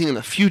on anything in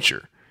the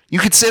future. You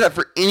could say that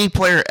for any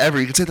player ever.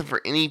 You could say that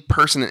for any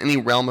person in any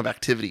realm of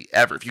activity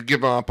ever. If you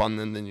give up on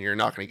them, then you're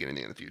not going to get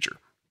anything in the future.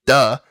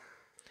 Duh.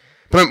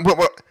 But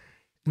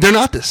they're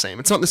not the same.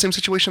 It's not the same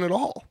situation at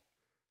all.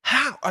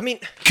 how? I mean,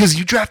 Because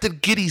you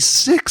drafted Giddey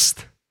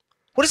 6th.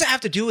 what does it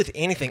have to do with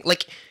anything?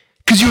 Like,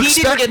 Because you He didn't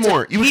expect get to-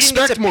 more. You he didn't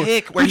get expect to more.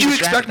 pick where Would he you was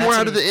expect drafted. more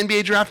That's out of the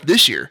NBA draft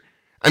this year?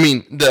 I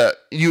mean,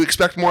 you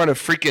expect more out of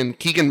freaking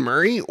Keegan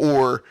Murray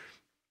or,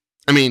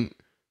 I mean,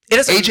 it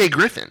doesn't AJ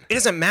Griffin. It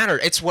doesn't matter.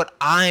 It's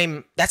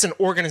that's an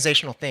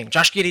organizational thing.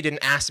 Josh Giddey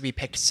didn't ask to be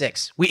picked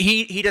 6.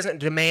 He doesn't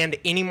demand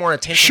any more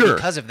attention Sure.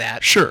 because of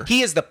that. Sure.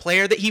 He is the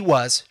player that he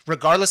was,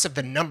 regardless of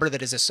the number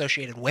that is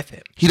associated with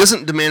him. He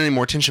doesn't demand any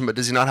more attention, but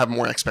does he not have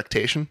more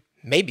expectation?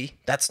 Maybe.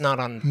 That's not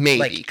on Maybe.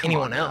 like Come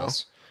anyone on now.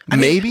 else. I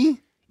mean,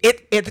 Maybe?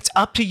 it's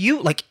up to you.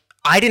 Like,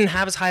 I didn't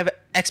have as high of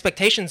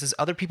expectations as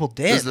other people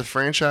did. Does the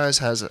franchise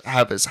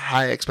have as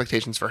high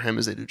expectations for him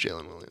as they do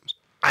Jalen Williams?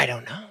 I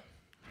don't know.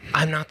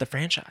 I'm not the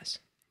franchise.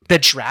 The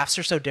drafts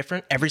are so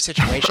different. Every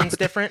situation's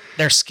different.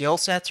 Their skill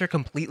sets are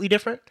completely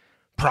different.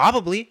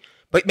 Probably.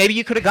 But maybe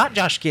you could have got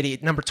Josh Giddey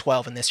at number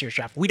 12 in this year's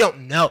draft. We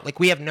don't know. Like,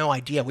 we have no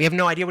idea. We have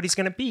no idea what he's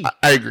going to be.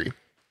 I agree.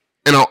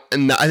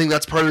 And I think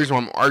that's part of the reason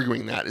why I'm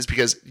arguing that is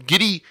because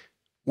Giddey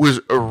was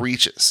a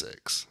reach at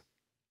 6.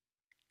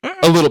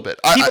 A little bit.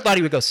 People thought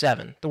he would go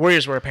 7. The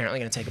Warriors were apparently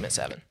going to take him at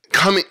 7.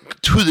 Coming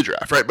to the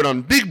draft, right? But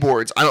on big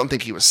boards, I don't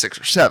think he was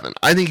 6 or 7.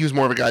 I think he was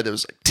more of a guy that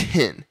was like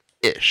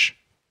 10-ish,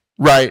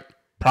 right?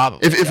 Probably.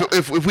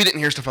 If we didn't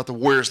hear stuff about the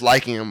Warriors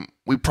liking him,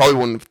 we probably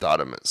wouldn't have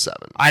thought him at 7.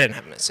 I didn't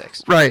have him at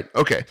 6. Right.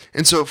 Okay.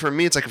 And so for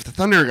me, it's like if the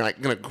Thunder are going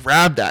to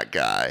grab that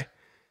guy,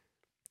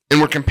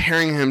 and we're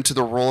comparing him to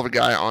the role of a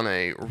guy on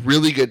a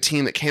really good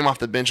team that came off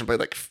the bench and played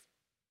like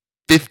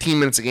 15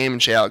 minutes a game in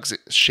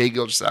Shai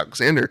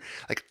Gilgeous-Alexander,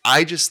 like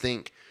I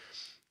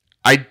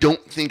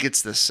don't think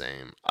it's the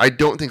same. I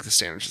don't think the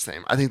standard's the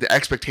same. I think the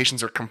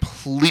expectations are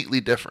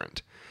completely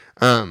different.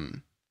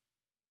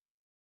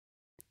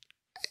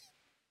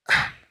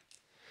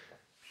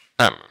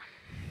 I don't know.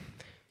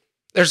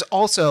 There's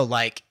also,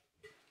 like,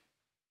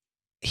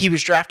 he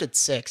was drafted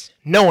 6.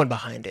 No one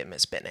behind him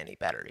has been any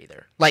better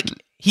either. Like,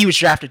 he was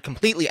drafted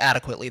completely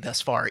adequately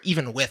thus far,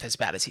 even with as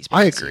bad as he's been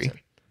I this agree. season.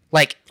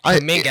 Like,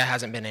 Kuminga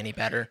hasn't been any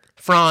better.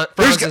 Franz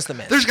is the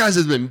man. There's guys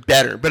that have been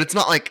better, but it's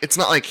not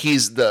like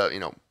he's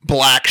the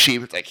black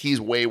sheep. It's like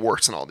he's way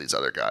worse than all these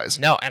other guys.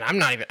 No, and I'm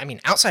not even. I mean,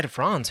 outside of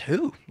Franz,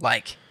 who?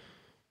 Like,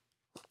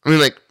 I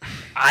mean, like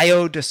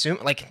Io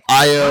Desum, like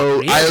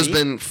Io's not really.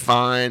 been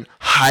fine.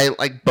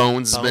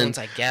 Bones has been. Bones,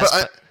 I guess,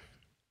 But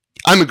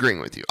I'm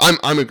agreeing with you.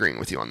 I'm agreeing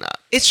with you on that.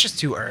 It's just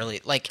too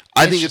early. Like,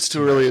 I think it's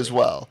too early as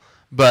well.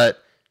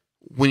 But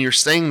when you're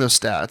saying those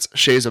stats,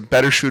 Shai's a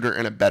better shooter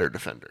and a better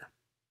defender.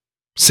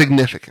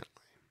 Significantly.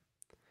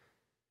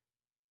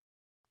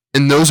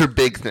 And those are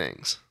big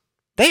things.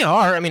 They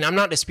are. I mean, I'm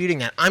not disputing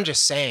that. I'm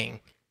just saying,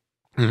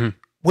 Mm-hmm.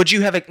 would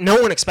you have? No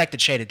one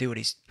expected Shai to do what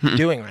he's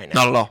doing right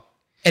now. Not at all.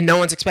 And no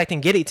one's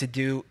expecting Giddey to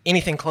do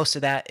anything close to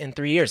that in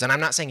 3 years. And I'm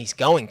not saying he's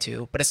going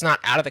to, but it's not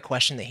out of the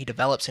question that he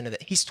develops into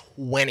that. He's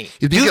 20.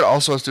 You think it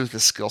also has to do with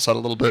his skill set a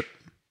little bit?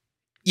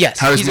 Yes.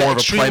 How he's an more of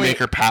a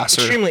playmaker,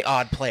 passer. Extremely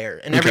odd player.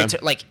 And Okay.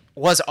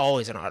 was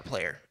always an odd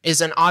player. Is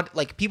an odd,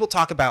 like, people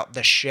talk about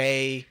the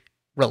Shai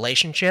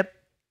relationship.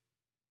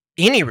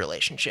 Any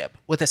relationship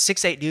with a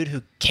 6'8" dude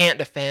who can't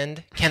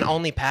defend, can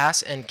only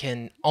pass, and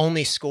can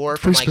only score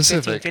from Pretty like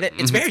specific. 15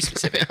 feet. It's very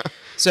specific.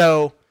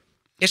 So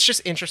it's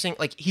just interesting.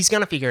 Like, he's going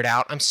to figure it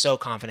out. I'm so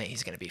confident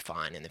he's going to be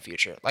fine in the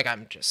future. Like,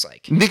 I'm just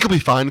like, You think he'll be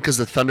fine because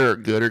the Thunder are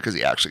good or because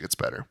he actually gets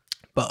better?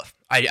 both.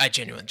 I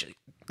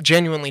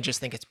genuinely just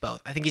think it's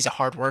both. I think he's a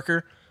hard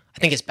worker. I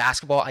think his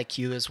basketball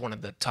IQ is one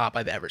of the top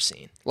I've ever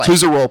seen. Like, So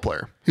he's a role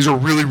player. He's a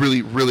really,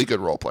 really, really good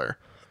role player,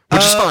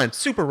 which is fine.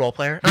 Super role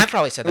player. And I've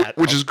probably said that.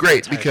 Which is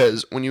great entirely.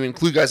 because when you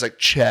include guys like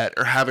Chet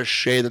or have a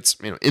Shai that's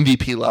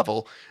MVP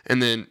level,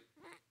 and then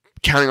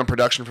counting on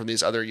production from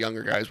these other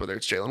younger guys, whether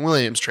it's Jalen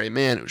Williams, Trey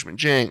Mann, Ousmane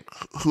Dieng,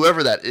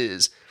 whoever that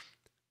is,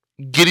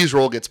 Giddey's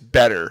role gets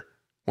better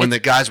when the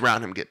guys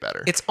around him get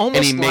better. It's almost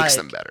and he makes like-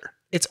 them better.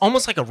 It's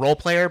almost like a role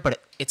player,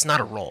 but it's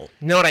not a role.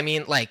 You know what I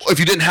mean? Like, If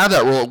you didn't have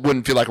that role, it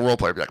wouldn't feel like a role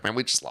player. It'd be like, man,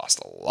 we just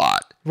lost a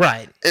lot.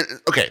 right. And,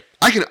 okay,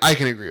 I can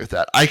agree with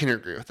that. I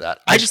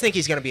I just think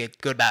he's going to be a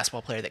good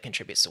basketball player that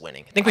contributes to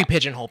winning. I think we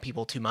pigeonhole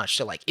people too much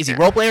to, like, is he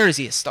role player or is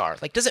he a star?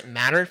 Like, does it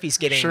matter if he's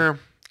getting Sure.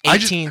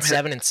 18,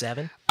 7, and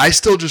 7? I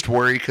still just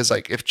worry because,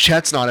 like, if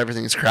Chet's not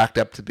everything he's cracked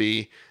up to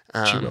be,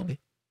 She will be.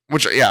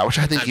 which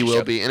I think he I'm will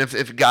sure. be, and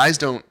if guys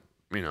don't,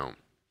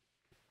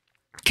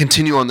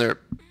 continue on their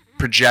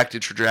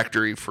projected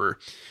trajectory for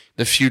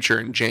the future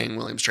and Jang,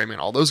 Williams, Trey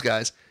Man, all those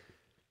guys,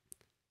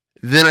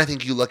 then I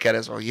think you look at it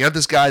as, well, you have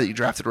this guy that you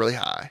drafted really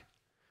high,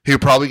 who you're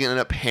probably going to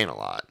end up paying a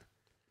lot,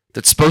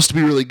 that's supposed to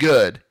be really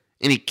good,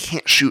 and he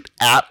can't shoot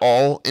at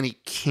all, and he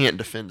can't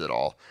defend at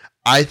all.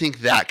 I think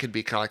that could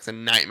be kind of like the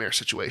nightmare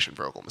situation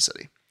for Oklahoma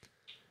City.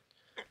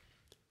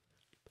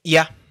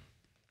 Yeah,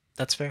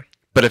 that's fair.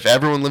 But if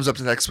everyone lives up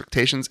to the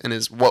expectations and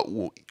is what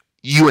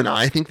you and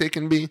I think they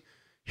can be,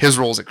 his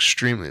role is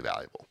extremely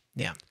valuable.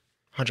 Yeah,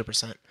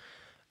 100%.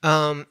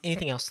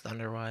 Anything else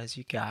Thunder-wise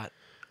you got?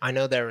 I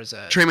know there was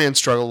a... Trey Man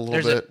struggled a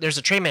little bit. There's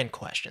a Trey Man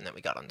question that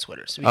we got on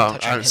Twitter, so we can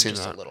touch on him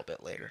just a little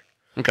bit later.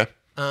 Okay.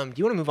 Do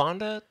you want to move on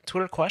to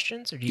Twitter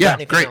questions, or do you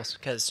got anything else?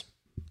 Because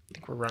I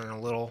think we're running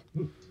a little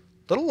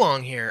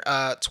long here.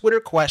 Twitter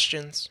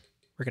questions.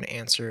 We're going to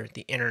answer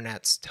the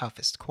internet's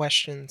toughest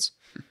questions.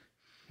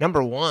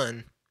 Number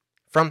 1,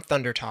 from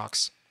Thunder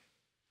Talks,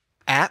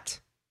 at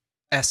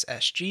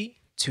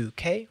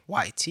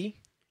SSG2KYT.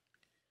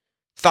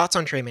 Thoughts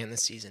on Trey Man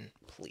this season,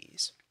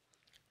 please.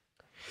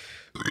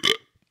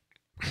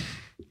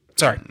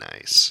 Sorry.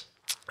 Nice.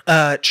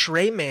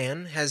 Trey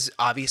Man has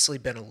obviously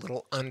been a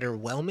little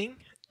underwhelming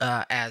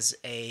as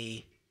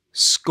a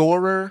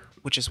scorer,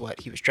 which is what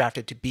he was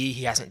drafted to be.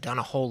 He hasn't done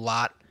a whole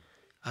lot.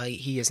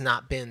 He has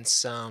not been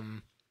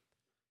some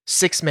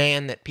six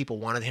man that people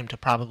wanted him to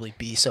probably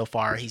be so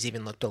far. He's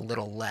even looked a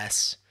little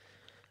less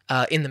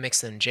in the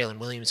mix than Jalen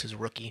Williams, who's a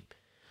rookie.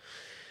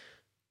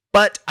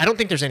 But I don't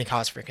think there's any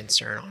cause for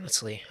concern,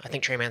 honestly. I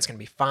think Trey Man's going to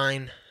be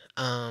fine.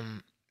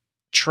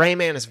 Trey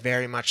Man is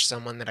very much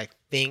someone that I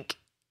think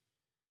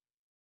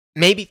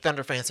maybe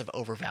Thunder fans have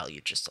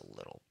overvalued just a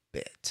little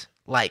bit.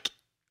 Like,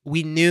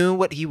 we knew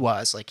what he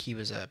was. Like, he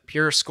was a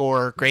pure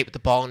scorer, great with the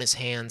ball in his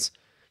hands,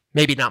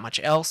 maybe not much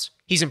else.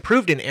 He's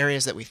improved in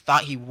areas that we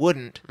thought he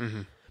wouldn't.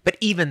 Mm-hmm. But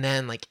even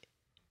then, like,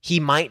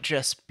 he might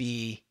just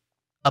be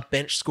a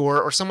bench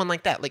scorer or someone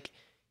like that. Like,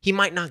 he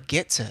might not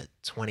get to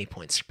 20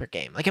 points per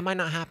game. Like, it might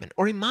not happen.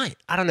 Or he might.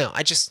 I don't know.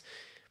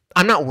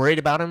 I'm not worried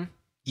about him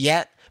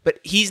yet. But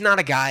he's not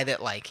a guy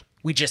that, like,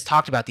 we just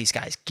talked about these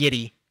guys,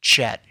 Giddey,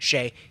 Chet,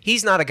 Shea.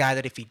 He's not a guy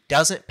that if he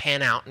doesn't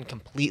pan out and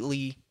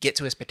completely get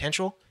to his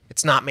potential,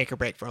 it's not make or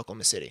break for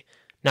Oklahoma City.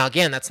 Now,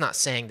 again, that's not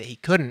saying that he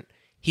couldn't.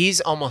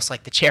 He's almost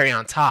like the cherry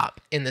on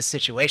top in this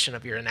situation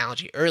of your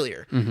analogy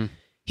earlier. Mm-hmm.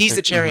 He's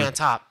the cherry on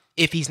top.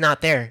 If he's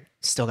not there,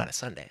 still got a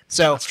Sunday.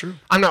 So that's true.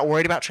 I'm not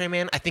worried about Trey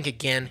Man. I think,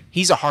 again,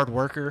 he's a hard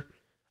worker,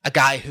 a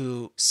guy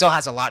who still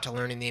has a lot to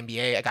learn in the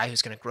NBA, a guy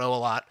who's going to grow a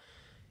lot.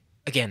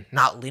 Again,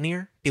 not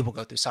linear. People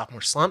go through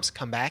sophomore slumps,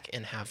 come back,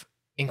 and have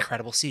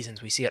incredible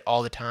seasons. We see it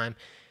all the time.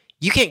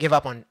 You can't give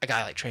up on a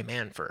guy like Trey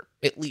Man for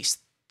at least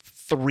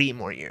 3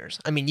 more years.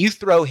 I mean, you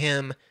throw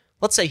him,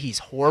 let's say he's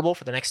horrible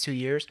for the next 2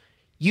 years,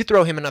 you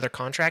throw him another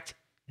contract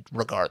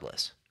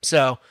regardless.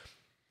 So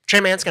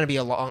Trey Man's going to be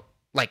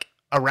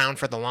around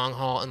for the long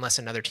haul unless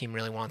another team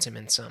really wants him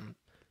in some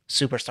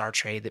superstar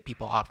trade that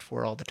people opt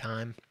for all the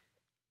time.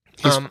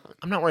 I'm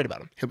not worried about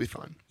him. He'll be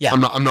fine. Yeah.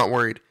 I'm not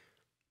worried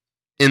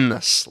in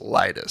the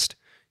slightest.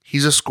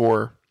 He's a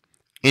scorer.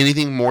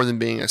 Anything more than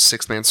being a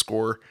 6-man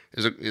scorer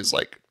is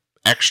like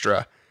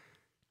extra.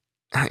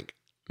 Like,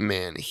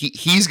 man,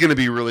 he's going to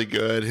be really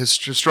good. His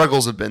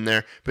struggles have been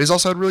there, but he's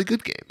also had really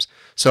good games.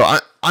 So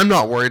I'm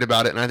not worried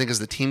about it. And I think as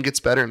the team gets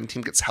better and the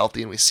team gets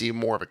healthy and we see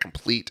more of a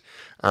complete,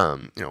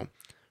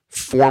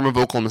 form of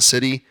Oklahoma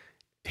City,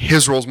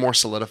 his role's more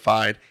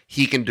solidified.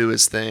 He can do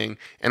his thing,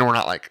 and we're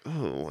not like,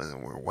 oh,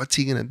 what's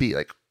he going to be?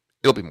 Like,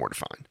 it'll be more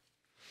defined.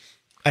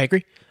 I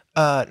agree.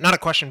 Not a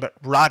question,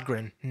 but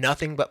Rodgren,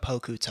 nothing but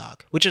Poku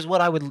talk, which is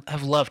what I would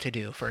have loved to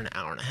do for an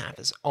hour and a half,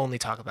 is only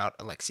talk about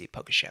Alexei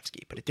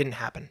Pokusevski, but it didn't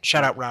happen.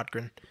 Shout out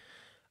Rodgren.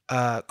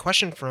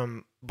 Question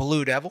from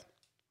Blue Devil.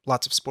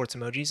 Lots of sports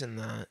emojis in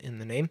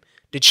the name.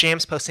 Did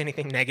Shams post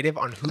anything negative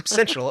on Hoop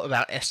Central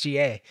about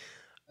SGA?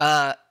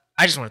 I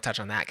just want to touch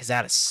on that because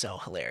that is so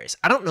hilarious.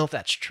 I don't know if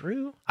that's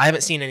true. I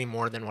haven't seen any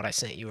more than what I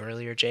sent you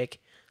earlier,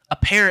 Jake.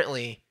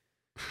 Apparently,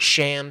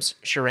 Shams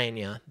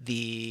Charania,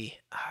 the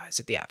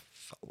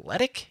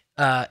Athletic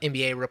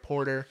NBA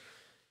reporter,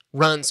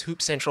 runs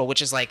Hoop Central,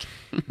 which is like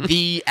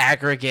the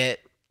aggregate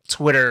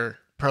Twitter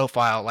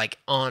profile, like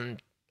on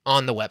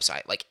the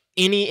website. Like,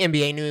 any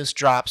NBA news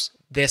drops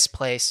this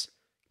place,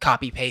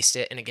 copy paste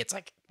it, and it gets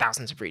like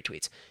thousands of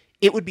retweets.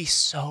 It would be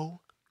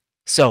so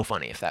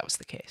funny if that was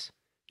the case.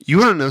 You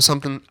want to know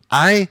something?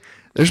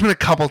 There's been a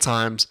couple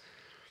times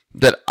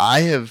that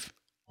I have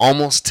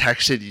almost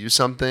texted you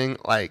something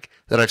like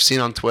that I've seen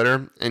on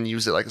Twitter and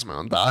used it like as my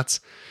own thoughts.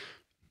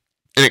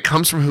 And it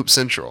comes from Hoop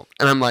Central.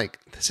 And I'm like,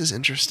 this is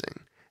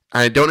interesting.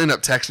 And I don't end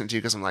up texting it to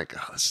you because I'm like,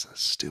 oh, this is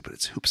stupid.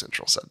 It's Hoop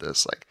Central said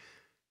this. Like,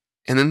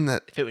 and then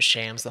if it was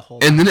Shams the whole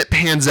time. And then it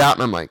pans out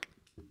and I'm like,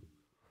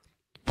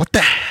 what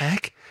the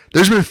heck?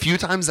 There's been a few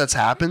times that's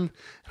happened,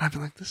 and I've been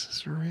like, this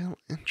is real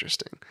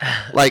interesting.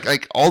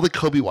 like all the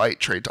Kobe White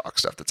trade talk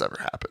stuff that's ever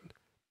happened.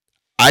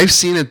 I've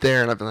seen it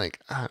there, and I've been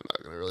like, I'm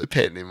not going to really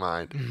pay any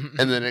mind.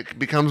 And then it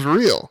becomes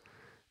real.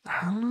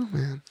 I don't know,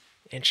 man.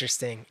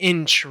 Interesting.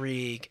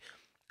 Intrigue.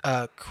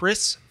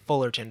 Chris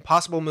Fullerton.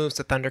 Possible moves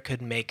the Thunder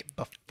could make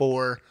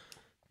before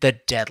the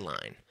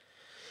deadline.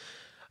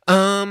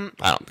 I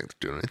don't think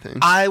they're doing anything.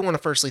 I want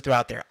to firstly throw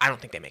out there, I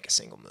don't think they make a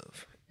single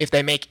move. If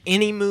they make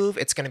any move,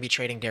 it's going to be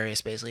trading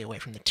Darius Bazley away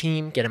from the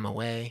team, get him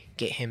away,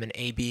 get him and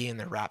AB and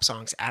their rap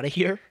songs out of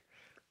here.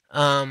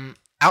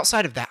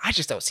 Outside of that, I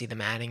just don't see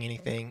them adding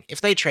anything. If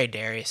they trade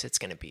Darius, it's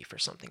going to be for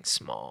something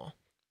small.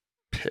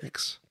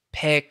 Picks.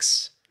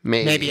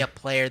 Maybe a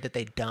player that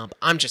they dump.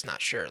 I'm just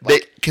not sure.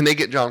 Can they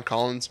get John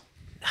Collins?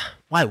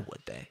 Why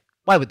would they?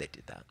 Why would they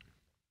do that?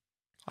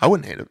 I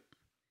wouldn't hate it.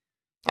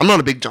 I'm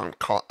not a big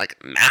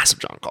massive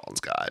John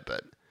Collins guy,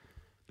 but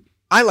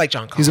I like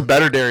John Collins. He's a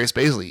better Darius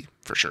Bazley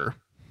for sure.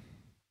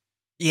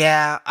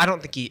 Yeah, I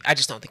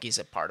just don't think he's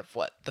a part of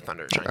what the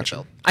Thunder are trying to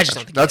build. I just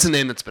don't think that's a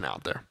name that's been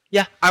out there.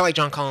 Yeah, I like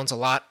John Collins a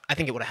lot. I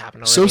think it would have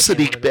happened So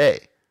already. Sadiq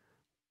Bey.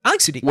 I like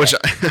Sadiq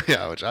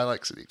Bey. Which I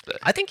like Sadiq Bey.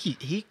 I think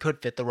he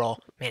could fit the role.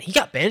 Man, he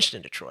got benched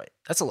in Detroit.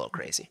 That's a little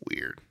crazy.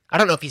 Weird. I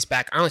don't know if he's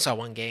back. I only saw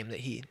one game that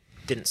he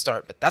didn't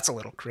start, but that's a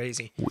little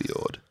crazy.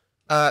 Weird.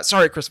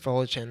 Sorry, Chris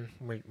Fullerton.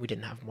 We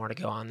didn't have more to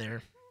go on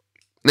there.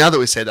 Now that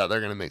we say that, they're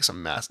going to make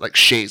some mess. Like,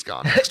 Shea's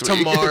gone next week.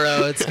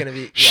 Tomorrow, it's going to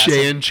be...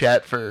 Shea and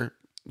Chet for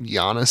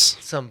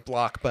Giannis. Some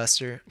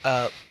blockbuster.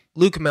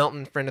 Luke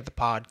Melton, friend of the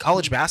pod.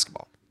 College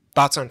basketball.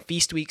 Thoughts on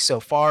Feast Week so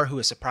far? Who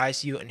has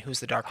surprised you? And who's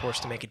the dark horse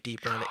to make a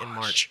deep run in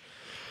March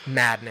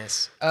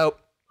Madness? Oh,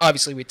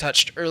 obviously, we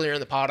touched earlier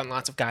in the pod on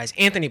lots of guys.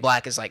 Anthony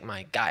Black is like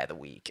my guy of the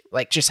week.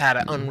 Like, just had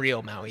an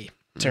unreal Maui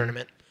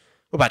tournament.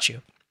 What about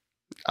you?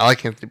 I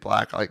like Anthony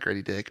Black. I like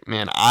Grady Dick.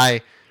 Man,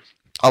 I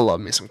love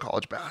me some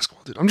college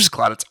basketball, dude. I'm just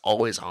glad it's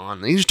always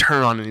on. You just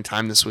turn it on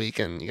anytime this week,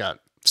 and you got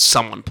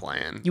someone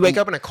playing. You wake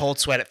up in a cold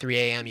sweat at 3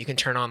 a.m. You can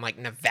turn on like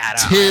Nevada.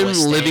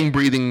 10 living,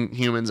 breathing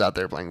humans out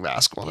there playing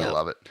basketball. And I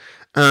love it.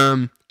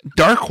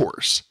 Dark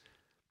horse.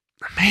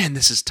 Man,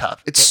 this is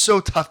tough. It's so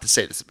tough to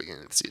say this at the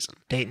beginning of the season.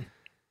 Dayton.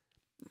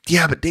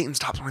 Yeah, but Dayton's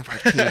top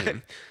 25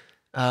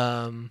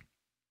 team.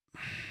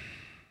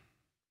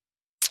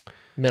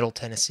 Middle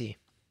Tennessee.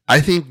 I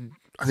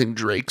think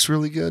Drake's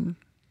really good.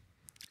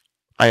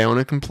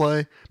 Iona can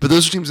play, but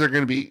those are teams that are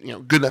going to be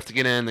good enough to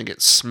get in and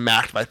get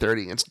smacked by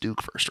 30 against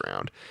Duke first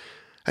round.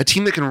 A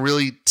team that can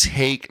really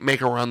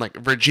make a run, like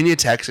Virginia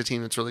Tech's a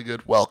team that's really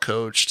good, well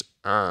coached.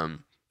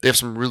 They have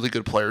some really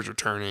good players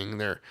returning.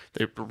 They're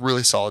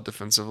really solid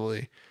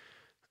defensively.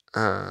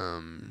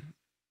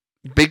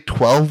 Big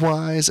 12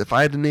 wise, if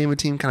I had to name a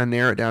team, kind of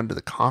narrow it down to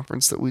the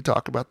conference that we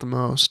talk about the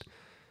most.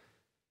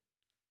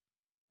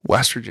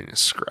 West Virginia's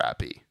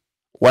scrappy.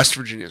 Press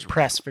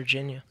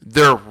Virginia.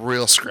 They're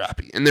real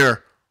scrappy, and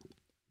they're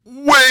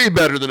way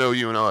better than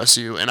OU and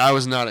OSU, and I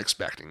was not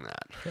expecting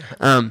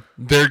that.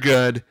 They're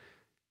good.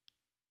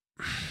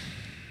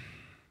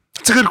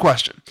 It's a good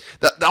question.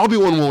 That'll be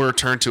one we'll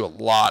return to a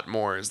lot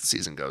more as the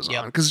season goes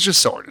on, because it's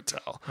just so hard to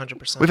tell.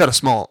 100%. We've had a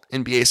small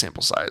NBA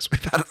sample size.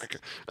 We've had like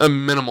a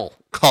minimal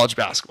college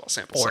basketball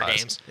sample size. 4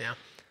 games,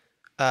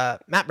 yeah.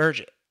 Matt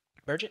Burgett.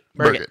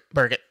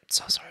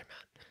 So sorry,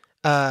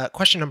 Matt.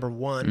 Question number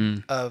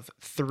 1 of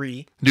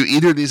 3. Do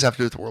either of these have to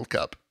do with the World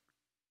Cup?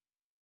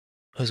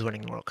 Who's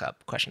winning the World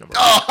Cup? Question number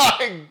 1. Oh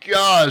my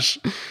gosh.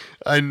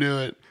 I knew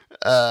it.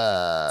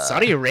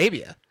 Saudi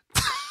Arabia.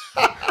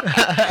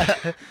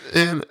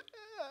 And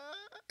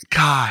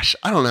gosh,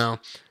 I don't know.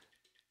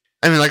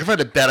 I mean, like if I had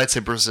to bet, I'd say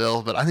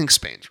Brazil, but I think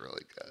Spain's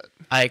really good.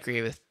 I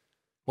agree with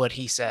what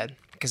he said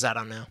because I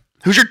don't know.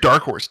 Who's your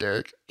dark horse,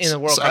 Derek? In the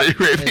World Saudi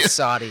Cup, Arabia. it's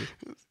Saudi.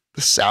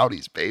 The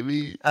Saudis,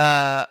 baby.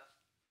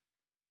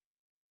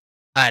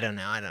 I don't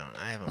know.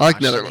 I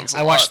like Netherlands.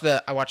 I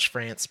watched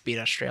France beat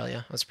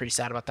Australia. I was pretty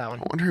sad about that one.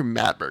 I wonder who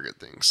Matt Burgett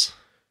thinks.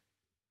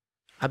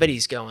 I bet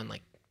he's going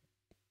like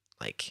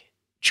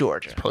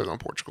Georgia. He's probably going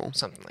Portugal.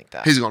 Something like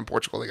that. He's going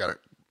Portugal. They got a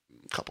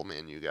couple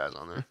Man U guys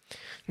on there.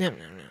 No,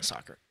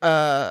 soccer.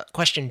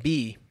 Question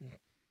B,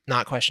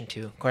 not question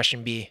 2.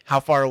 Question B,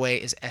 how far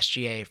away is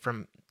SGA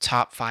from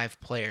top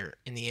 5 player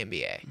in the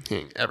NBA? He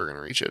ain't ever going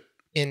to reach it.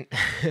 In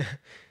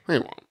He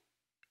won't.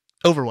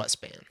 over what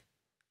span?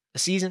 A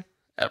season?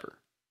 Ever.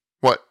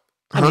 What?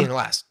 I mean, the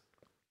last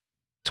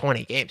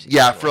 20 games.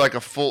 Yeah, for like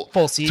a full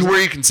season. To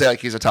where you can say like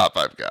he's a top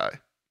 5 guy.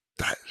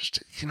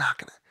 You're not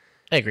going to.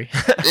 I agree.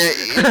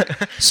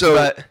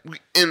 So,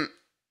 in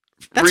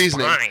that's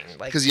reasoning,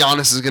 because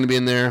Giannis is going to be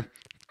in there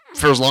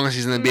for as long as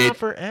he's in the NBA. Not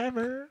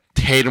forever.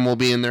 Tatum will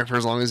be in there for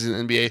as long as he's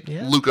in the NBA.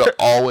 Yeah. Luka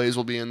always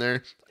will be in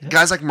there. Yeah.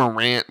 Guys like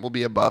Morant will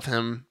be above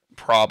him,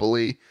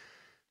 probably.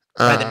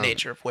 By the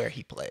nature of where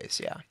he plays,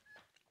 yeah.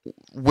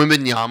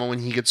 Wembanyama, when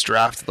he gets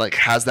drafted, like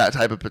has that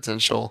type of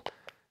potential.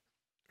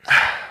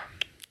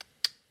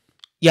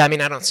 Yeah, I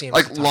mean, I don't see him.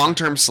 Like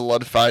long-term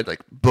solidified,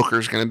 like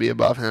Booker's going to be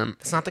above him.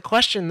 That's not the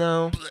question,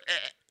 though.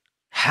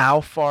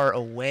 How far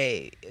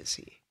away is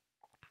he?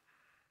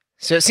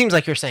 So it seems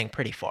like you're saying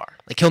pretty far.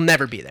 Like he'll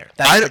never be there.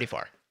 That's pretty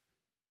far.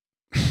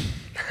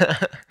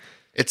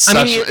 It's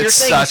such. You're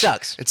saying he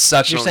sucks. It's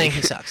such. You're saying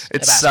he sucks.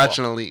 It's such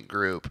an elite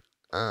group.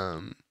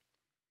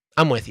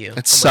 I'm with you.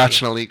 It's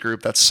such an elite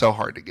group that's so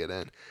hard to get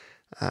in.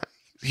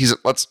 He's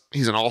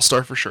an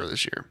all-star for sure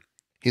this year.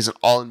 He's an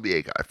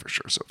All-NBA guy for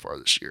sure so far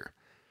this year.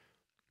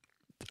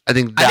 I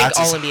think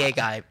All NBA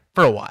guy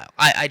for a while.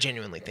 I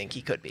genuinely think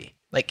he could be.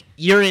 Like,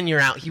 year in, year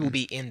out, he will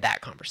be in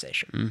that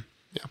conversation.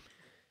 Yeah.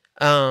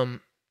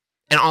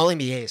 And All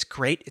NBA is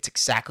great. It's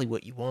exactly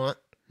what you want.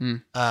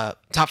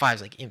 Top 5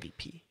 is like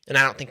MVP. And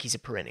I don't think he's a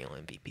perennial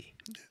MVP.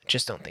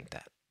 Just don't think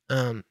that.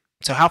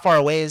 So how far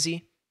away is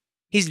he?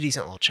 He's a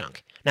decent little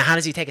chunk. Now, how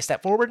does he take a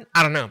step forward?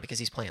 I don't know, because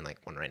he's playing like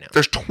one right now.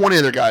 There's 20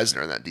 other guys that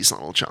are in that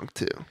decent little chunk,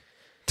 too.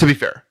 To be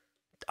fair.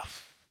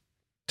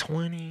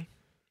 20?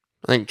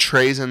 I think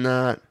Trey's in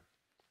that.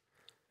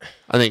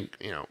 I think,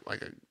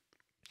 like a...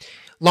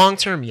 Long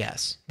term,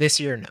 yes. This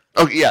year, no.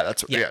 Oh, yeah,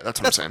 that's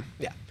what I'm saying.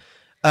 Yeah.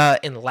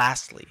 And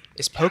lastly,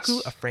 is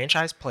Poku a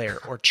franchise player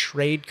or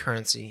trade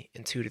currency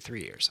in 2 to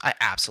 3 years? I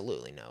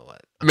absolutely know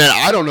what. Man,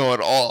 I don't know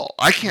at all.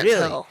 I can't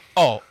tell.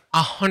 Oh,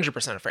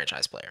 100% a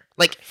franchise player.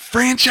 Like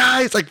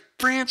franchise. I'm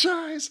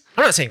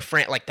not saying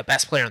like the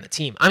best player on the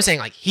team. I'm saying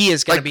like he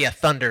is going to be a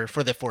Thunder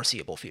for the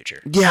foreseeable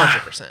future. Yeah.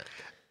 100%.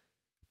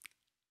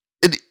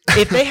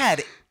 If they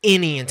had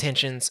any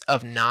intentions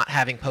of not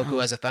having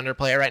Poku as a Thunder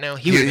player right now,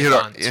 he would have been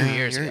gone 2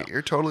 years ago.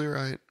 You're totally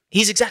right.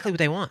 He's exactly what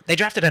they want. They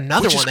drafted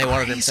another one. They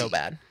wanted him so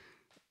bad.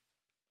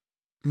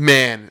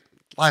 Man,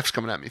 life's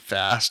coming at me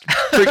fast.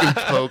 Freaking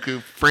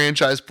Poku,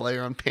 franchise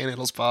player on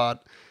Panhandle's pod.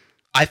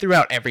 I threw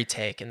out every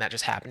take, and that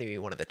just happened to be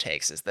one of the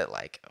takes, is that,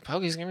 like,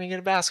 Poku's going to be good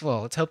at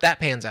basketball. Let's hope that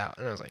pans out.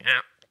 And I was like,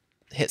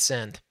 hit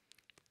send.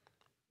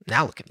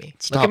 Now look at me.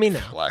 Look at me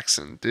now.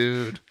 Flexing,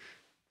 dude.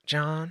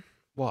 John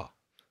Wall.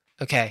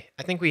 Okay,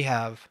 I think we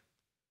have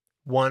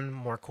one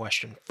more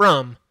question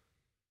from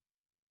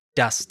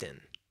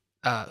Dustin,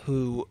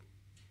 who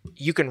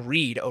you can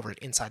read over at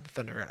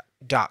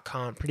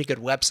InsideTheThunder.com. Pretty good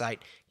website.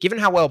 Given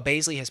how well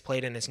Bazley has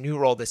played in his new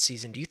role this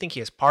season, do you think he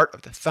is part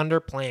of the Thunder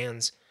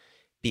plans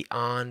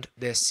beyond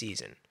this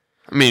season?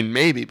 I mean,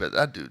 maybe, but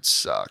that dude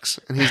sucks.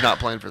 And he's not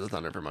playing for the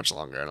Thunder for much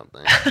longer, I don't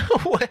think.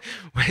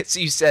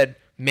 So you said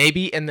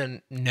maybe and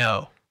then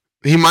no.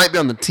 He might be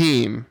on the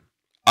team.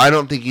 I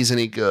don't think he's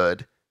any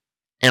good.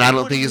 And I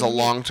don't think he's a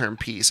long-term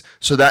piece.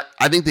 So that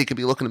I think they could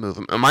be looking to move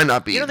him. It might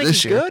not be this year. You don't think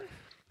he's good?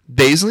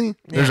 Bazley?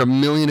 Yeah. There's a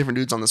million different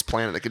dudes on this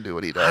planet that could do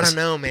what he does. I don't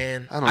know,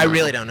 man. I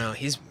really don't know.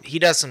 He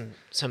does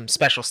some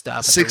special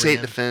stuff.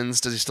 6'8"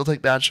 defends. Does he still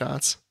take bad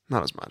shots?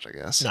 Not as much, I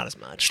guess. Not as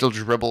much. Still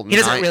dribble. He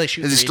doesn't really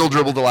shoot. Does he still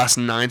dribble the last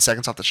 9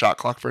 seconds off the shot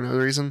clock for no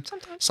reason?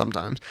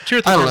 Sometimes. 2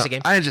 or 3 times a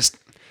game.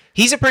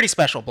 He's a pretty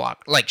special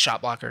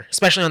shot blocker,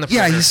 especially on the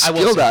perimeter. Yeah, he's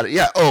skilled at it.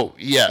 Yeah. Oh,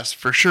 yes,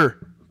 for sure.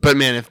 But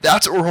man, if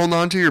that's what we're holding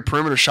on to, your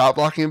perimeter shot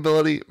blocking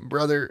ability,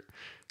 brother.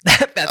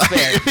 That's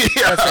fair.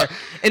 Yeah. That's fair.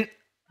 And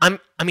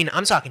I'm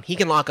talking. He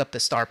can lock up the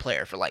star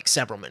player for like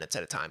several minutes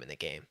at a time in the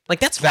game.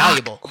 Like that's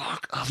valuable.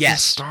 Lock up the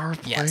star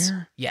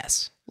player.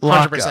 Yes.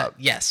 100%.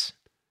 Yes.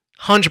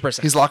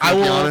 100%. He's locking up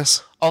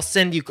Giannis. I'll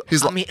send you. You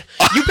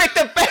picked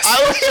the best.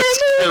 I was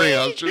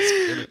just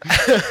kidding.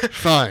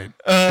 Fine.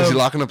 Is he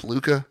locking up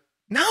Luka?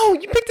 No,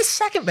 you picked the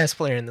second best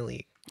player in the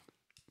league.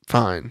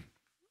 Fine.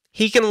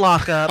 He can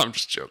lock up. I'm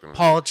just joking.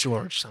 Paul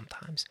George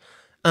sometimes.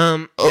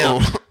 No,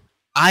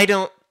 I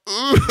don't.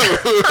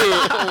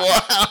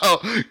 Wow.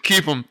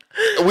 Keep him.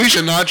 We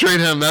should not trade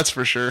him, that's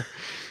for sure.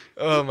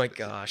 Oh my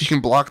gosh. He can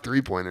block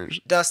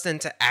 3-pointers. Dustin,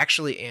 to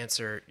actually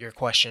answer your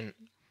question,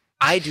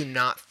 I do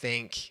not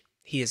think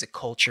he is a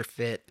culture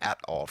fit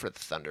at all for the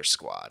Thunder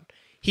squad.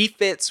 He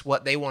fits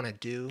what they want to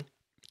do.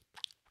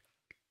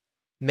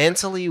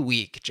 Mentally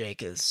weak,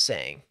 Jake is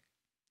saying.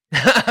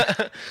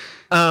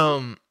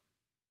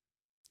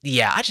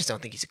 Yeah, I just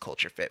don't think he's a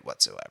culture fit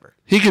whatsoever.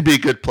 He could be a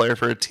good player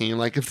for a team.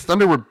 Like, if the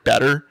Thunder were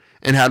better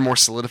and had more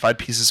solidified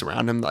pieces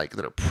around him, like,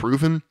 that are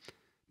proven,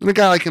 then a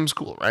guy like him's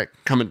cool, right?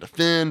 Come and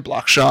defend,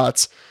 block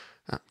shots,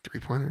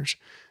 3-pointers,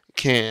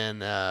 can,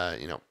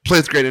 play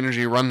with great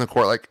energy, run the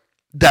court. Like,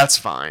 that's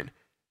fine.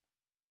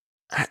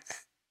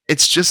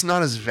 It's just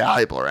not as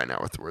valuable right now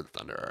with where the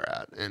Thunder are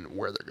at and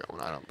where they're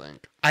going, I don't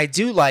think. I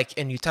do like,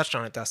 and you touched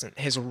on it, Dustin,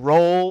 his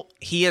role,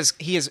 he is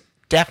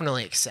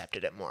definitely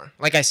accepted it more.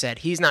 Like I said,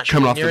 he's not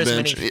shooting near as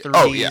many threes.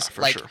 Oh, yeah,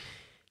 for sure.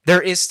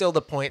 There is still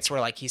the points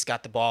where like he's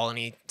got the ball and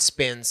he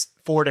spins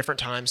 4 different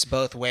times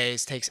both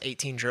ways, takes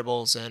 18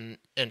 dribbles and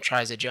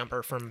tries a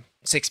jumper from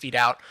 6 feet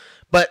out.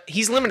 But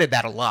he's limited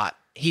that a lot.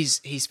 He's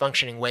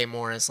functioning way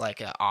more as like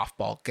an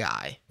off-ball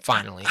guy,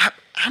 finally.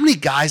 How many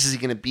guys is he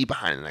going to be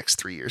behind in the next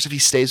 3 years if he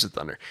stays with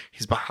Thunder?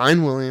 He's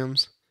behind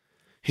Williams.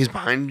 He's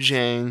behind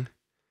Jang.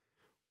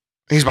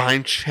 He's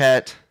behind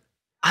Chet.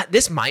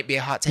 This might be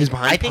a hot take. He's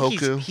behind Poku. I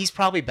think he's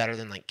probably better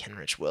than like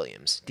Kenrich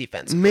Williams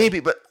defensively. Maybe,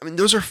 but I mean,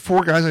 those are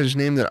 4 guys I just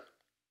named that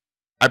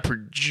I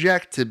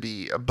project to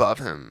be above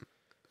him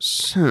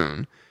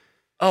soon.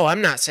 Oh,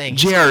 I'm not saying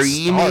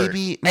JRE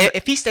maybe.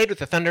 If he stayed with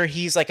the Thunder,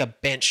 he's like a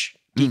bench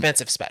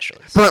defensive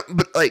specialist.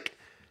 But like,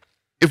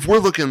 if we're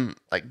looking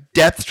like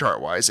depth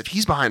chart wise, if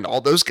he's behind all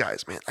those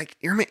guys, man, like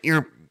you might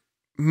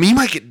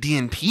get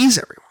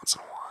DNPs every once in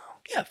a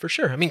while. Yeah, for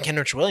sure. I mean,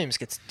 Kenrich Williams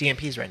gets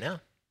DNPs right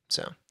now,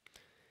 so.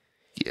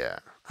 Yeah,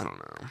 I don't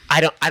know. I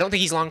don't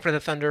think he's long for the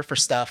Thunder for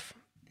stuff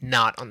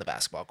not on the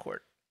basketball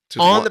court.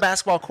 On the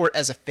basketball court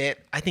as a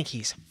fit, I think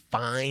he's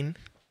fine.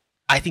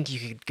 I think you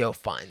could go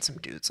find some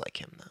dudes like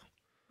him,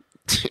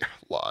 though. Yeah,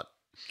 a lot.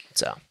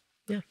 So,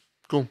 yeah.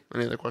 Cool.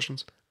 Any other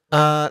questions?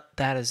 That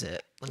is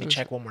it. Let me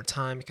check one more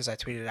time because I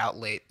tweeted out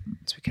late,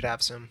 so we could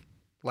have some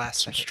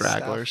last second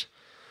Stragglers.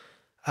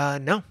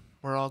 stuff. No,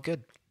 we're all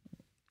good.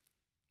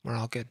 We're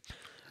all good.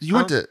 You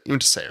went to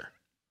Sayre.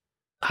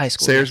 High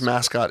school. Sayre's yes.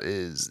 mascot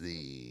is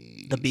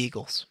the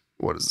Beagles.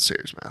 What is the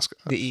Sayre's mascot?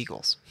 The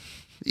Eagles.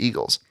 The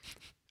Eagles.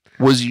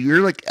 Was your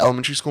like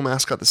elementary school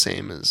mascot the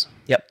same as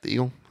Yep. the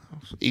Eagle?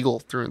 Eagle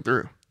through and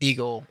through.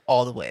 Eagle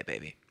all the way,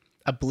 baby.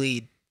 I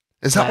bleed.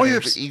 Is that why you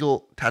have Letters. an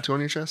eagle tattoo on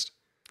your chest?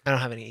 I don't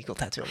have any eagle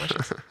tattoo on my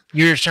chest.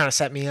 You're just trying to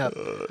set me up.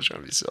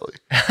 Trying to be silly.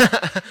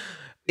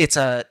 It's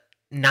a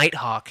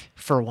nighthawk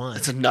for one.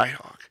 It's a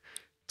nighthawk.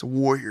 It's a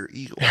warrior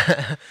eagle.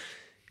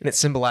 And it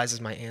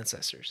symbolizes my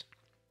ancestors,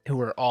 who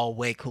were all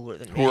way cooler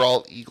than me. We're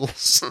all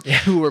eagles. Yeah,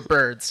 who were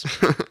birds.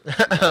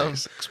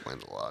 Nice.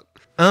 Explains a lot.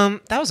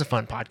 That was a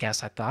fun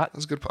podcast, I thought. That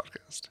was a good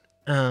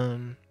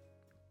podcast.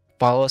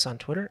 Follow us on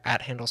Twitter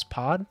at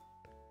HandlesPod.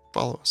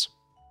 Follow us.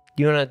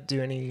 You want to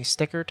do any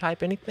sticker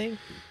type anything?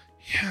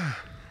 Yeah.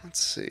 Let's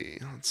see.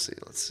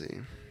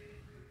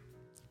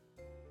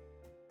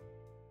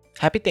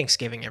 Happy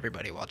Thanksgiving,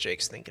 everybody, while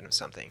Jake's thinking of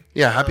something.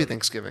 Yeah, happy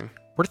Thanksgiving.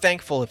 We're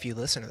thankful if you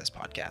listen to this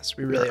podcast.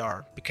 We really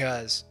are,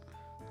 because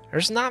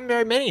there's not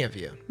very many of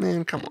you.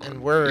 Man, come on.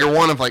 And we're... You're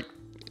one of like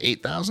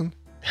 8,000?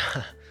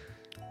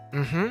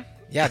 Mm-hmm.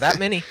 Yeah, that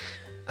many.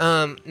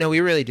 No,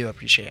 we really do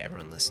appreciate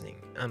everyone listening.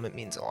 It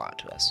means a lot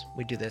to us.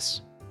 We do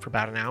this for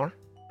about an hour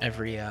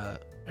every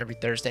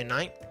Thursday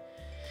night,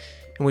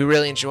 and we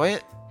really enjoy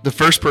it. The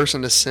first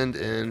person to send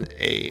in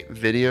a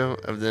video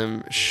of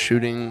them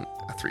shooting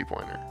a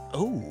 3-pointer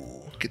Oh,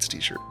 gets a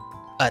t-shirt.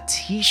 a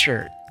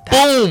T-shirt.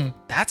 Boom!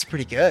 That's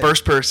pretty good.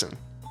 First person.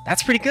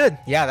 That's pretty good.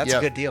 Yeah, that's Yep.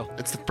 a good deal.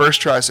 It's the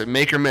first try, so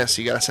make or miss.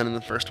 You got to send in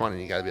the first one,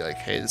 and you got to be like,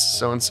 hey, this is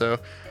so-and-so.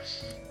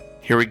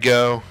 Here we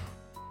go.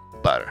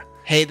 Butter.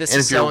 Hey, this And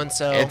is if you're-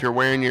 so-and-so. If you're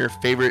wearing your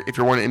favorite, if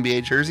you're wearing an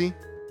NBA jersey,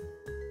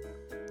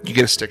 you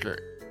get a sticker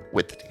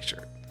with the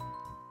t-shirt.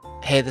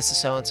 Hey, this is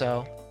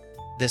so-and-so.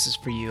 This is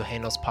for you,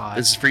 Handles Pod.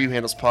 This is for you,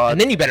 Handles Pod.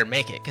 And then you better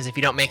make it, because if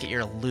you don't make it,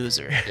 you're a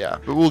loser. Yeah,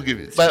 but we'll give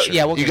you the But, t-shirt.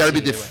 yeah, we'll you give got to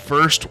it be to the you either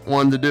first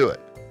one to do it.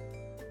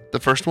 The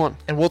first one.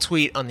 And we'll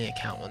tweet on the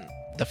account when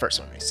the first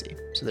one we see,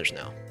 so there's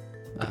no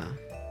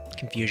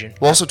confusion.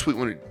 We'll also tweet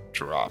when we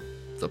drop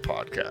the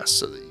podcast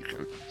so that you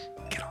can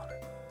get on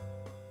it.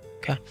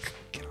 Okay.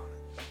 Get on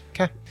it.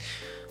 Okay.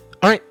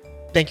 All right.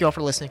 Thank you all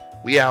for listening.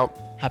 We out.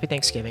 Happy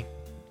Thanksgiving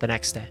the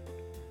next day.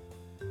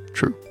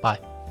 True. Bye.